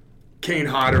Kane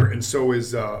Hodder, and so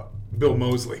is Bill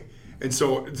Moseley. And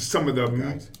so some of the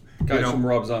guys from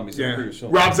Rob Zombie's. Yeah.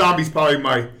 Rob Zombie's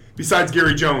probably besides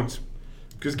Gary Jones,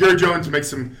 because Gary Jones makes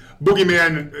some the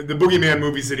Boogeyman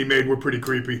movies that he made were pretty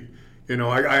creepy.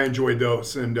 I enjoyed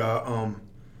those. And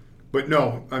but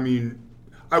no, I mean,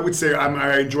 I would say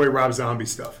I enjoy Rob Zombie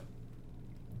stuff.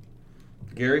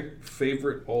 Gary,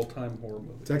 favorite all-time horror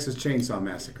movie? Texas Chainsaw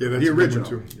Massacre. Yeah, that's the original.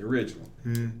 Too. The original.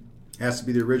 Mm-hmm. Has to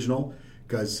be the original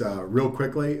because real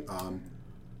quickly,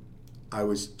 I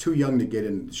was too young to get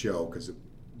in the show because of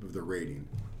the rating,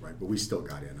 right? But we still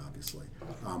got in, obviously.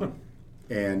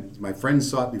 And my friends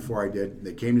saw it before I did.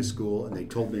 They came to school and they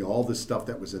told me all the stuff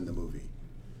that was in the movie.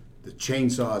 The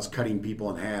chainsaws cutting people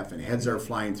in half and heads are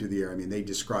flying through the air. I mean, they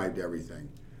described everything.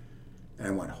 And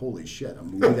I went, holy shit, a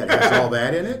movie that has all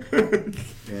that in it?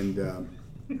 And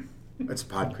it's a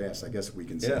podcast, I guess we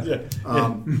can say.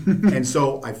 Yeah. And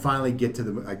so I finally get into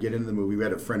the movie. We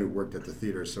had a friend who worked at the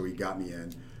theater, so he got me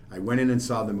in. I went in and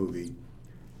saw the movie.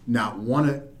 Not one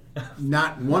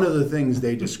of the things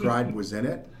they described was in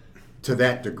it to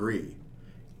that degree.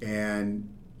 And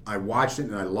I watched it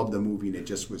and I loved the movie, and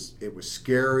it was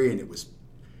scary and it was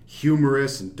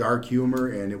humorous and dark humor,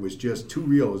 and it was just too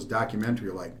real. It was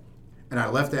documentary-like. And I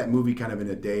left that movie kind of in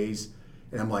a daze,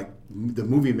 and I'm like, the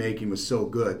movie making was so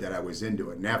good that I was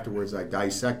into it. And afterwards I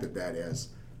dissected that as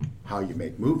how you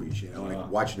make movies, and I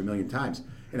watched it a million times.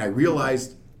 And I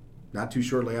realized not too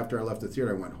shortly after I left the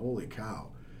theater, I went, holy cow,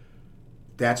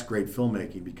 that's great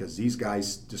filmmaking, because these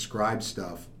guys described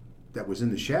stuff that was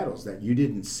in the shadows that you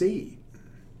didn't see.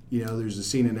 There's a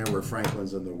scene in there where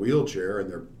Franklin's in the wheelchair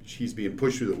and he's being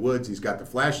pushed through the woods. He's got the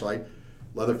flashlight.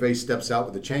 Leatherface steps out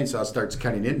with the chainsaw, starts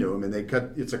cutting into him, and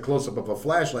it's a close-up of a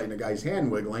flashlight and a guy's hand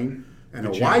wiggling, and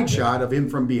a wide shot of him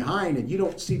from behind, and you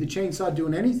don't see the chainsaw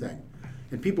doing anything.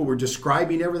 And people were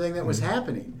describing everything that was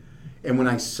happening. And when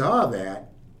I saw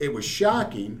that, it was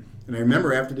shocking. And I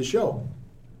remember after the show,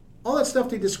 all that stuff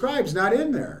they describe's not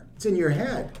in there. It's in your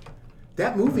head.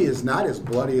 That movie is not as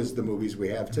bloody as the movies we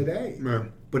have today,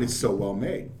 but it's so well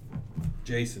made.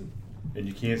 Jason. And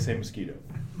you can't say mosquito.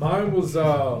 Mine was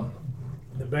The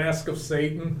Mask of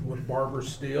Satan with Barbara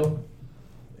Steele.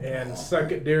 And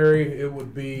secondary, it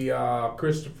would be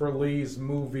Christopher Lee's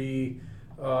movie.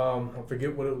 I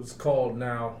forget what it was called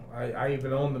now. I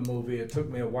even own the movie. It took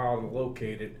me a while to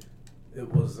locate it.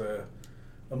 It was a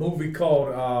movie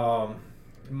called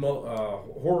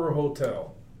Horror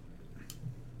Hotel.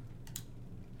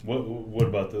 What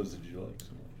about those did you like so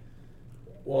much?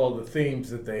 Well, the themes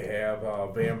that they have,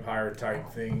 vampire type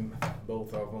theme,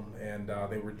 both of them, and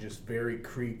they were just very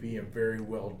creepy and very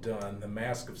well done. The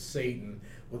Mask of Satan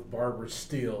with Barbara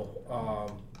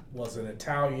Steele was an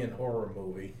Italian horror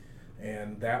movie,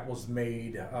 and that was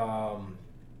made, I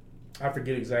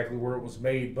forget exactly where it was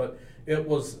made, but it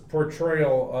was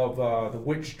portrayal of the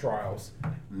witch trials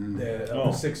of the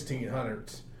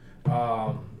 1600s.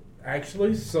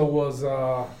 Actually, so was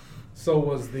the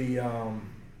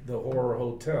Horror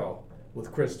Hotel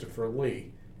with Christopher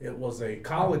Lee. It was a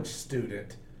college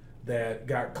student that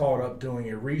got caught up doing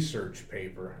a research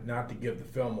paper, not to give the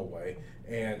film away,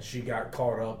 and she got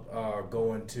caught up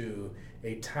going to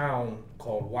a town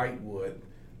called Whitewood,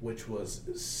 which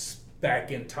was back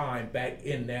in time, back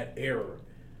in that era,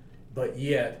 but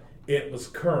yet it was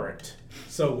current.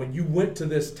 So when you went to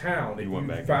this town and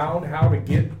you found how to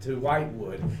get to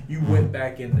Whitewood, you went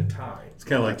back into time. It's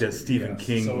kind of like that Stephen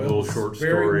King little short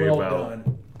story about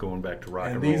going back to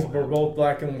rock and roll. And these were both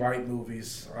black and white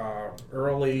movies.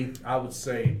 Early, I would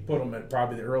say, put them at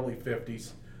probably the early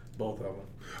 50s, both of them.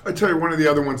 I tell you, one of the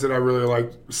other ones that I really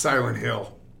liked was Silent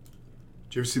Hill.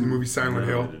 Did you ever see the movie Silent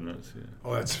Hill? I did not see it.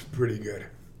 Oh, that's pretty good.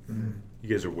 Mm-hmm. You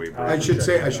guys are way better. I should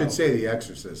say The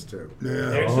Exorcist too. Yeah,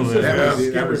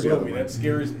 That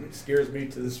scares me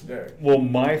to this day. Well,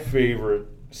 my favorite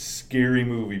scary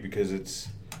movie, because it's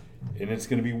going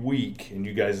to be weak in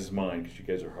you guys' mind because you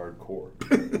guys are hardcore.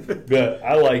 But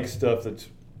I like stuff that's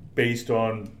based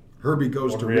on Herbie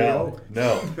Goes to reality.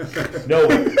 Rio. No.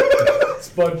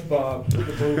 SpongeBob, the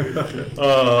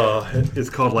movie. It's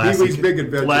called Lassie. Pee-wee's Big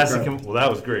Adventure. Well, that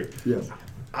was great. Yes.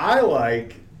 I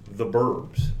like The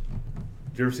Burbs.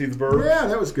 Did you ever see The Burbs? Yeah,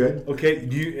 that was good. Okay,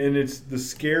 and it's the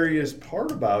scariest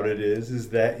part about it is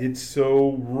that it's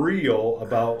so real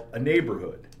about a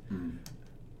neighborhood.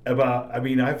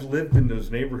 I've lived in those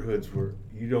neighborhoods where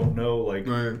you don't know, like,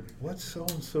 what's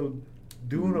so-and-so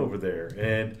doing over there?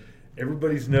 And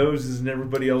everybody's noses and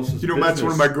everybody else's business. That's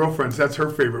one of my girlfriends. That's her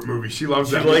favorite movie. She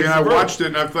loves that movie. And I watched it,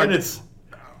 and I thought...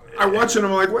 I watch it and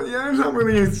I'm like, well, yeah, there's not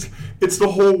really... It's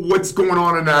the whole what's going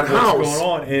on in that house. What's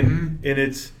going on, and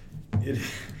it's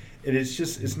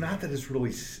just, it's not that it's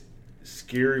really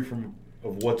scary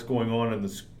of what's going on in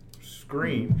the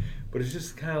screen, but it's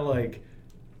just kind of like,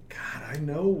 God, I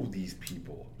know these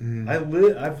people. I've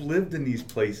lived in these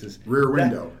places. Rear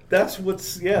Window. That's what's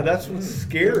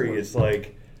scary. It's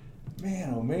like,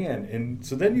 man, oh man. And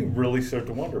so then you really start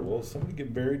to wonder, well, is somebody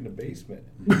getting buried in the basement?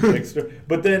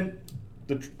 But then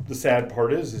the sad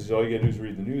part is all you gotta do is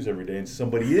read the news every day, and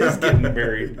somebody is getting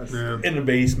buried in the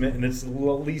basement, and it's the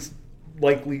least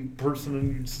likely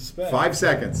person you'd suspect. 5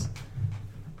 seconds.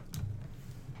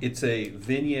 It's a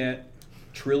vignette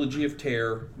Trilogy of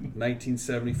Terror,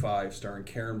 1975, starring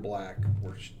Karen Black,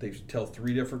 where they tell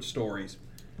 3 different stories.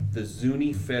 The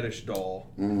Zuni fetish doll,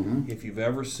 if you've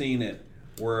ever seen it,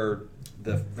 where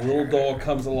the little doll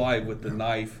comes alive with the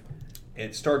knife.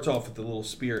 It starts off with the little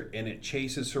spirit, and it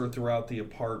chases her throughout the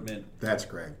apartment. That's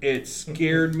great. It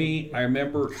scared me. I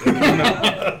remember,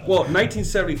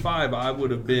 1975, I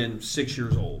would have been 6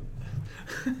 years old.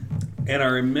 And I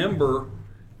remember,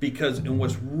 and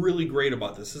what's really great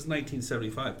about this is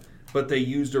 1975, but they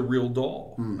used a real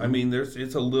doll. I mean,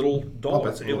 it's a little doll.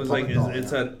 It's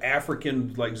an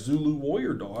African, like, Zulu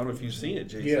warrior doll. I don't know if you've seen it,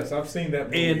 Jason. Yes, I've seen that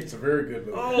movie. It's a very good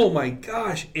movie. Oh my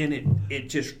gosh! And it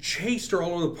just chased her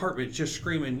all over the apartment, just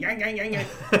screaming yang yang yang yang.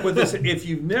 But this, if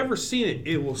you've never seen it,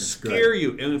 it will scare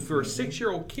you. And for a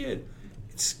 6-year-old kid,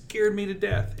 it scared me to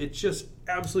death. It just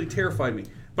absolutely terrified me.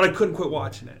 But I couldn't quit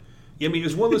watching it. I mean, it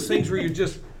was one of those things where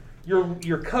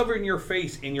you're covering your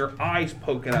face and your eyes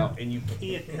poking out, and you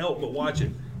can't help but watch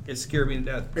it. It scared me to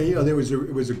death. And, it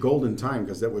was a golden time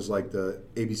because that was like the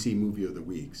ABC movie of the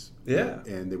weeks. Yeah.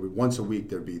 And once a week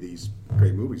there'd be these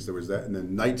great movies. There was that, and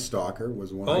then Night Stalker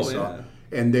was one I saw. Yeah.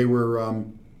 And they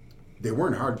weren't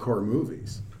hardcore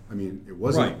movies. I mean, it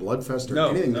wasn't a bloodfest or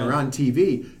anything. They were on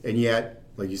TV, and yet,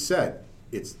 like you said,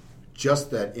 it's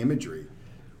just that imagery.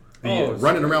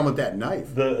 Running around with that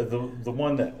knife. The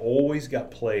one that always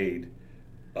got played,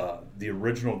 the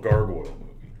original Gargoyle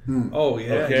movie. Oh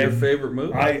yeah, okay. Your favorite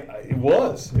movie? It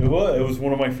was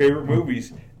one of my favorite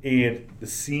movies, and the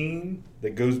scene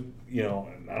that goes, I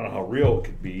don't know how real it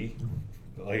could be.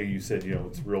 Like you said,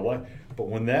 it's real life. But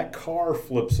when that car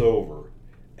flips over,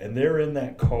 and they're in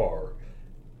that car,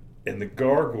 and the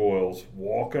gargoyles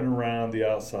walking around the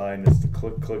outside, and it's the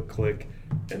click, click, click,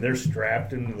 and they're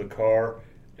strapped into the car.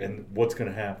 And what's going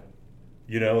to happen?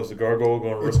 Is the gargoyle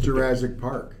going to rip? It's Jurassic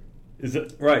Park. Is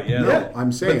it right? Yeah. No,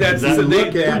 I'm saying you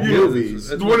look at movies.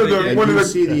 You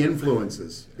see the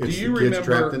influences. It's do you the kids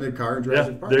trapped in the car in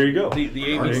Jurassic Park. There you go. The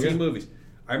ABC movies.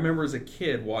 I remember as a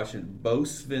kid watching Bo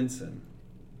Svensson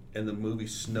and the movie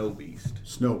Snow Beast.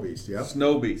 Snow Beast, yeah.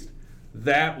 Snow Beast.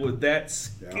 That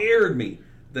scared me.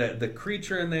 The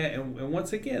creature in that, and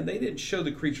once again, they didn't show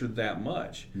the creature that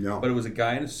much. No. But it was a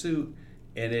guy in a suit.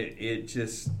 And it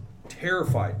just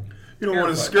terrified me. One of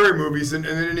the scary movies, and they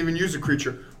didn't even use a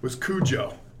creature, was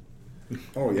Cujo.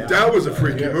 Oh, yeah. That was a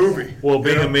freaky movie. Well,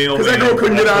 being a male man. Because that girl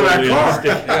couldn't get out of that car.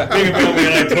 Being a male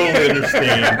man, I totally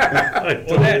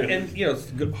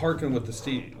understand. Harking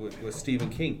with Stephen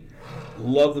King.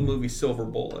 Love the movie Silver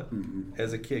Bullet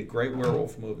as a kid. Great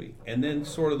werewolf movie. And then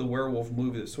sort of the werewolf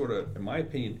movie that sort of, in my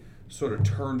opinion, sort of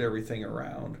turned everything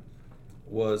around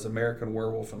was American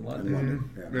Werewolf in London.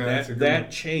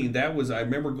 That chain, I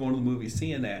remember going to the movie,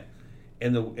 seeing that,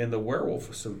 and the werewolf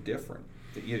was so different.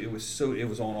 It was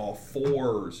on all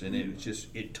fours, and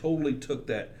it totally took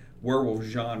that werewolf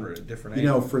genre to different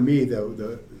angles. For me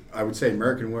though, I would say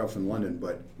American Werewolf in London,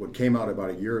 but what came out about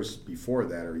a year before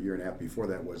that, or a year and a half before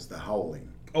that, was The Howling.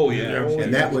 Oh yeah,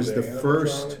 and that was the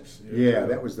first. Yeah,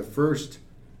 that was the first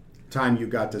time you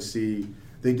got to see.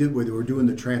 They were doing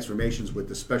the transformations with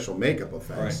the special makeup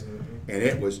effects, and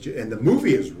it was. And the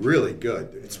movie is really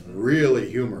good. It's really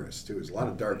humorous too. There's a lot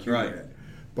of dark humor in it,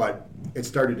 but it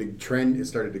started to trend. It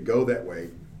started to go that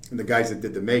way, and the guys that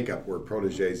did the makeup were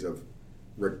proteges of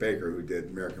Rick Baker, who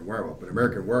did American Werewolf. But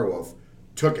American Werewolf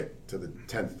took it to the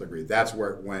 10th degree. That's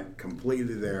where it went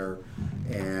completely there,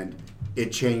 and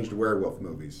it changed werewolf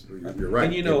movies. You're right.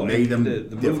 And it made them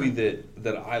the movie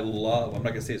that I love, I'm not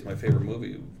going to say it's my favorite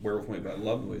movie, werewolf movie, but I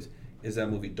love movies, is that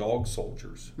movie Dog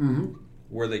Soldiers,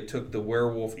 where they took the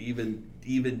werewolf even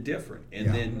different.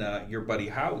 And then your buddy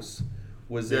House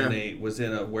was in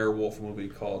a werewolf movie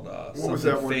called what was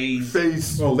that one?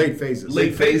 Phase. Oh, Late Phases.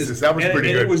 Late Phases. That was pretty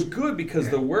good. And it was good because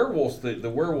the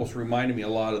werewolves reminded me a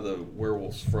lot of the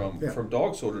werewolls from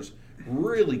Dog Soldiers.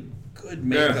 Really good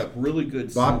makeup, really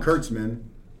good. Bob Kurtzman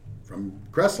from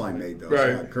Crestline made those.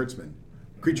 Right. Kurtzman,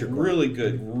 Creature Corp. Really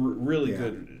good,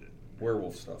 good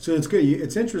werewolf stuff. So it's good.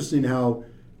 It's interesting how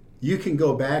you can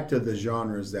go back to the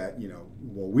genres that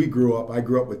we grew up. I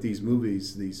grew up with these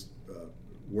movies, these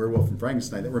Werewolf and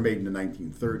Frankenstein, that were made in the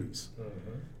 1930s,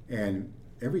 and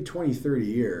every 20, 30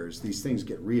 years, these things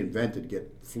get reinvented,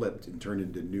 get flipped, and turned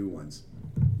into new ones.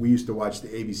 We used to watch the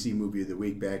ABC movie of the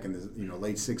week back in the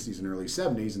late 60s and early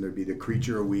 70s, and there'd be the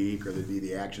Creature a week, or there'd be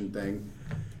the action thing.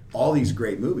 All these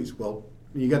great movies. Well,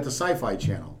 you got the Sci-Fi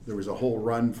Channel. There was a whole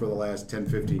run for the last 10,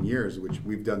 15 years, which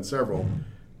we've done several,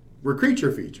 were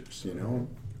creature features,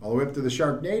 all the way up to the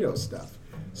Sharknado stuff.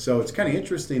 So it's kind of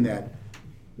interesting that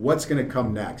what's going to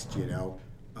come next,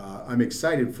 I'm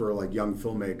excited for young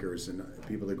filmmakers and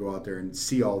people that go out there and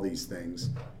see all these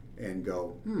things and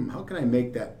go, how can I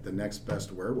make that the next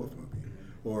best werewolf movie?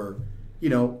 Or,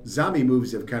 zombie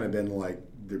movies have kind of been like,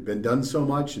 they've been done so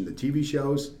much in the TV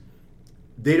shows,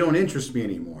 they don't interest me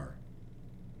anymore.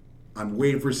 I'm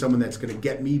waiting for someone that's going to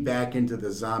get me back into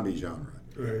the zombie genre.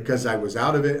 Because I was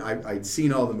out of it. I'd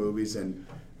seen all the movies, and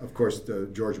of course the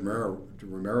George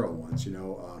Romero ones,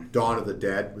 Dawn of the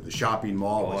Dead with the shopping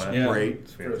mall was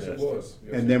great. It was.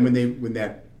 Yes, and then when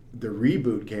the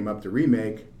reboot came up, the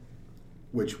remake,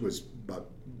 which was about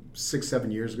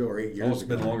 6-7 years ago or 8 years ago. It's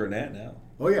been longer than that now.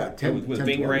 Oh yeah, 10 with 10,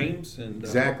 Ving 12. Rhames and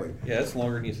exactly. Yeah, it's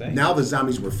longer than you think. Now the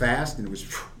zombies were fast and it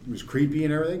was creepy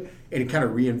and everything, and it kind of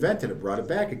reinvented it, brought it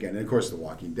back again. And of course, The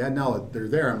Walking Dead. Now that they're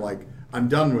there, I'm like, I'm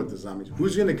done with the zombies.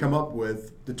 Who's going to come up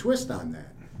with the twist on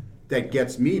that? That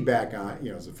gets me back on,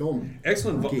 as a film.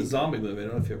 Excellent zombie movie. I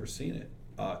don't know if you've ever seen it.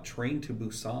 Train to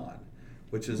Busan,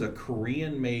 which is a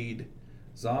Korean-made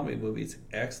zombie movie. It's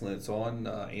excellent. It's on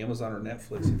Amazon or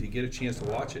Netflix. If you get a chance to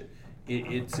watch it,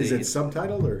 it's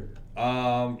subtitled or?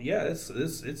 Yeah, it's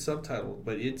subtitled,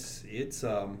 but it's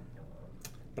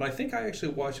but I think I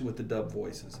actually watched it with the dub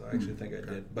voices. I actually think I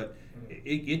did. But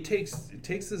it takes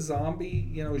the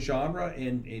zombie genre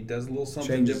and it does a little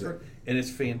something Changes different, it. And it's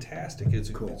fantastic. It's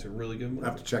cool. It's a really good movie. I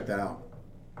have to check that out.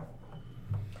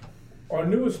 Our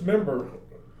newest member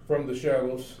from the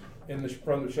Shadows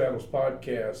From the Shadows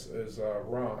podcast is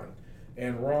Ron,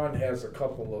 and Ron has a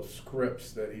couple of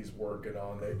scripts that he's working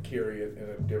on that carry it in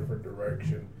a different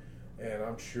direction. And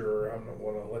I'm sure I'm not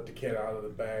want to let the cat out of the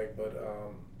bag, but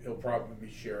he'll probably be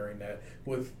sharing that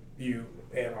with you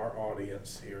and our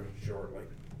audience here shortly.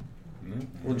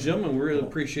 Well, gentlemen, we really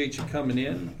appreciate you coming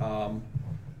in.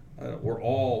 We're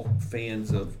all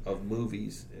fans of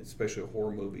movies, especially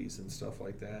horror movies and stuff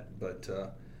like that. But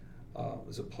it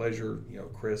was a pleasure,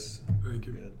 Chris. Thank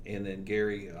you. And then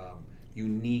Gary,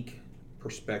 unique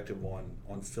perspective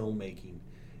on filmmaking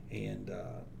and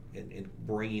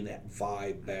bringing that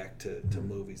vibe back to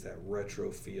movies, that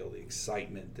retro feel, the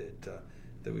excitement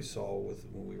that we saw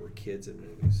when we were kids in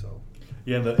movies. So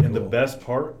yeah, and the best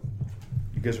part,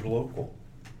 you guys are local.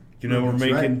 We're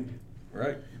making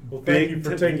right. Well, thank you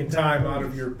for taking time out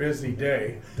of your busy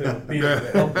day to be able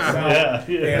to help us out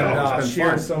and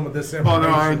share some of this information. Oh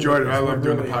no, I enjoyed it. I love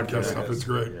doing the podcast stuff. It's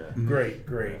great. Yeah. Great.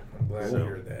 I'm glad to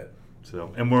hear that.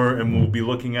 So, and we'll be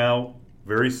looking out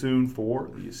very soon for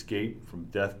the Escape from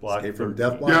Death Block. Escape from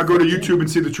Death Block. Yeah, go to YouTube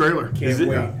and see the trailer. Can't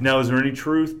wait. Now, is there any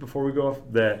truth before we go off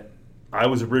that I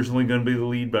was originally going to be the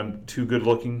lead, but I'm too good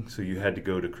looking, so you had to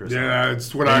go to Chris? Yeah,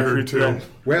 it's what I heard too.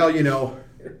 Well,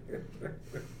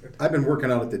 I've been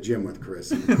working out at the gym with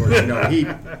Chris. And of course,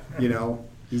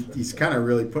 he's kind of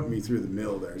really putting me through the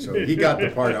mill there. So he got the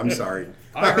part. I'm sorry.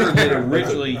 I heard that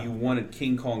originally you wanted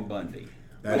King Kong Bundy.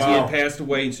 But he had passed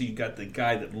away, and so you got the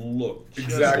guy that looked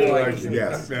exactly like him.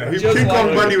 Yes. Yeah, King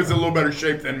Kong Bundy was in a little better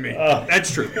shape than me.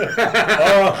 That's true.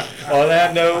 On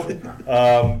that note,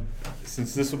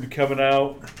 since this will be coming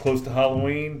out close to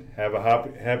Halloween, have a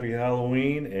happy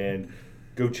Halloween, and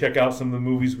go check out some of the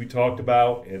movies we talked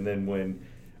about. And then when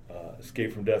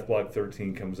Escape from Death Block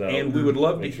 13 comes out, and we would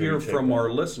love to hear from our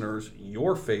listeners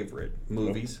your favorite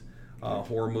movies,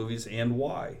 horror movies, and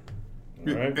why.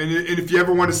 Right. And if you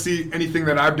ever want to see anything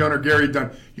that I've done or Gary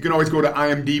done, you can always go to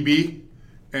IMDb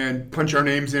and punch our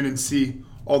names in and see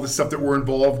all the stuff that we're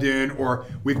involved in or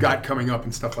we've got coming up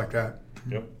and stuff like that.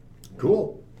 Yep.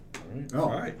 Cool.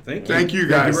 All right. Thank you. Thank you,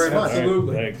 guys. Thank you very much.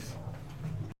 Absolutely. Thanks.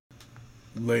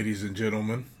 Ladies and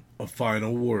gentlemen, a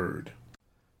final word.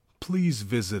 Please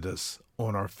visit us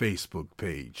on our Facebook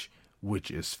page, which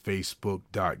is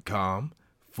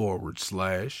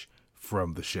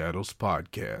facebook.com/From the Shadows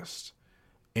Podcast,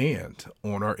 and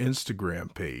on our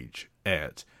Instagram page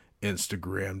at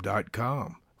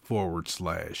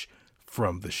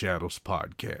instagram.com/From the Shadows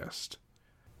Podcast.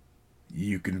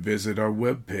 You can visit our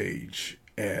webpage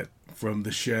at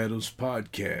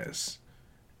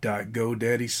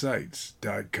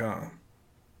FromTheShadowsPodcast.GoDaddySites.com,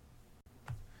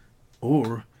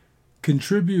 or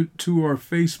contribute to our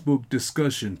Facebook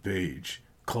discussion page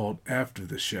called After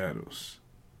the Shadows,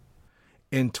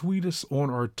 and tweet us on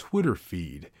our Twitter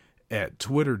feed at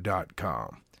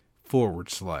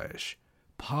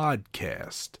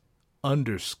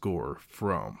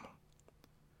twitter.com/podcast_from.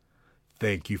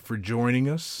 Thank you for joining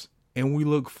us, and we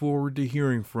look forward to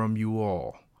hearing from you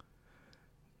all.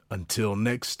 Until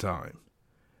next time,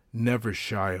 never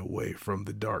shy away from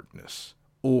the darkness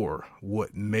or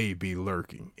what may be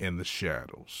lurking in the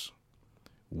shadows.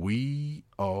 We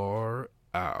are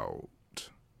out.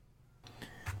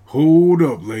 Hold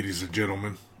up, ladies and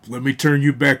gentlemen. Let me turn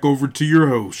you back over to your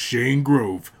host, Shane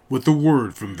Grove, with a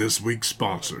word from this week's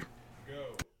sponsor.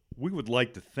 we would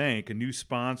like to thank a new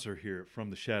sponsor here at From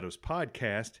the Shadows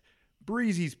podcast,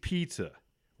 Breezy's Pizza,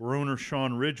 where owner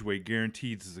Sean Ridgway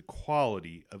guarantees the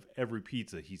quality of every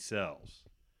pizza he sells.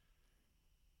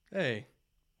 Hey,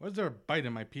 why's there a bite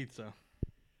in my pizza?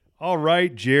 All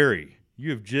right, Jerry, you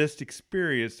have just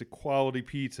experienced a quality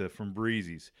pizza from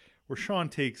Breezy's, where Sean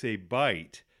takes a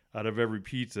bite out of every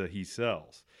pizza he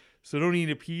sells. So don't eat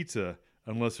a pizza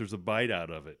unless there's a bite out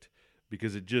of it,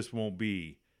 because it just won't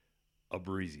be a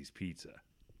Breezy's pizza.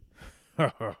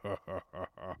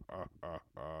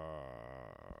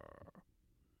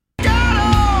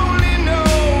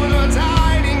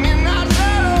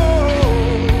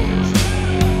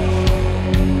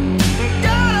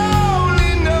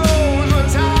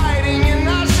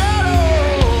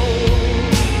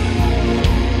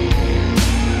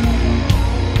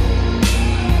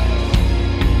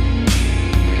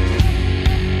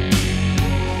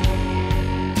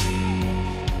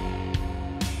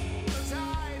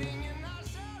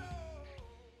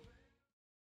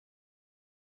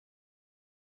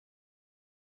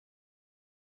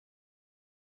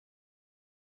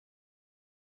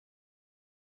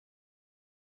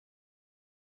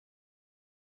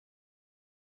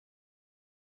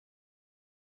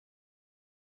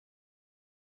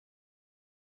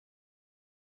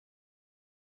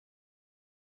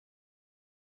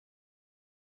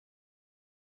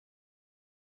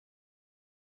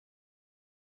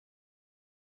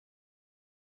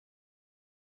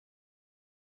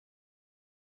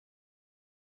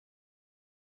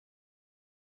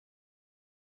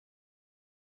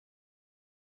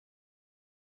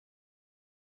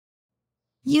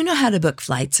 You know how to book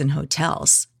flights and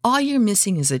hotels. All you're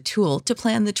missing is a tool to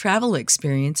plan the travel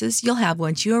experiences you'll have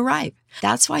once you arrive.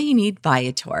 That's why you need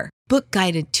Viator. Book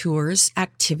guided tours,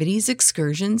 activities,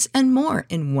 excursions, and more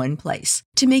in one place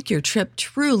to make your trip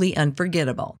truly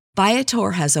unforgettable.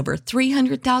 Viator has over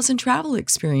 300,000 travel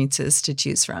experiences to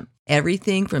choose from.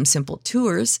 Everything from simple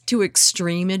tours to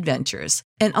extreme adventures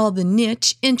and all the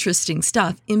niche, interesting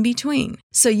stuff in between.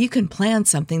 So you can plan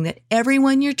something that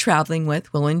everyone you're traveling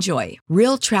with will enjoy.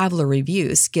 Real traveler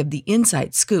reviews give the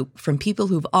inside scoop from people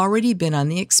who've already been on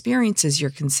the experiences you're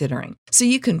considering. So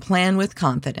you can plan with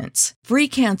confidence. Free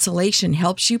cancellation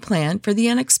helps you plan for the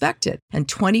unexpected. And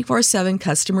 24/7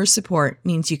 customer support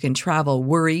means you can travel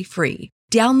worry-free.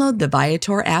 Download the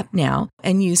Viator app now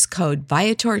and use code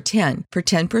Viator10 for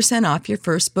 10% off your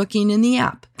first booking in the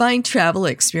app. Find travel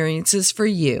experiences for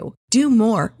you. Do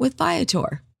more with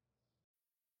Viator.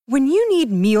 When you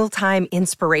need mealtime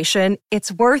inspiration,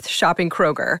 it's worth shopping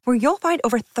Kroger, where you'll find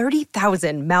over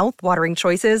 30,000 mouth-watering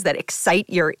choices that excite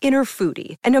your inner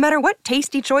foodie. And no matter what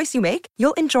tasty choice you make,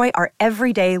 you'll enjoy our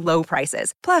everyday low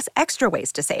prices, plus extra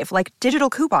ways to save, like digital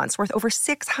coupons worth over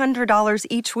 $600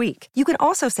 each week. You can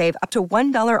also save up to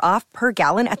 $1 off per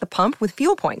gallon at the pump with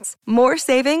fuel points. More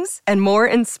savings and more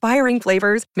inspiring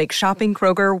flavors make shopping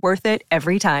Kroger worth it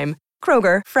every time.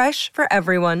 Kroger, fresh for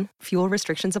everyone. Fuel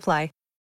restrictions apply.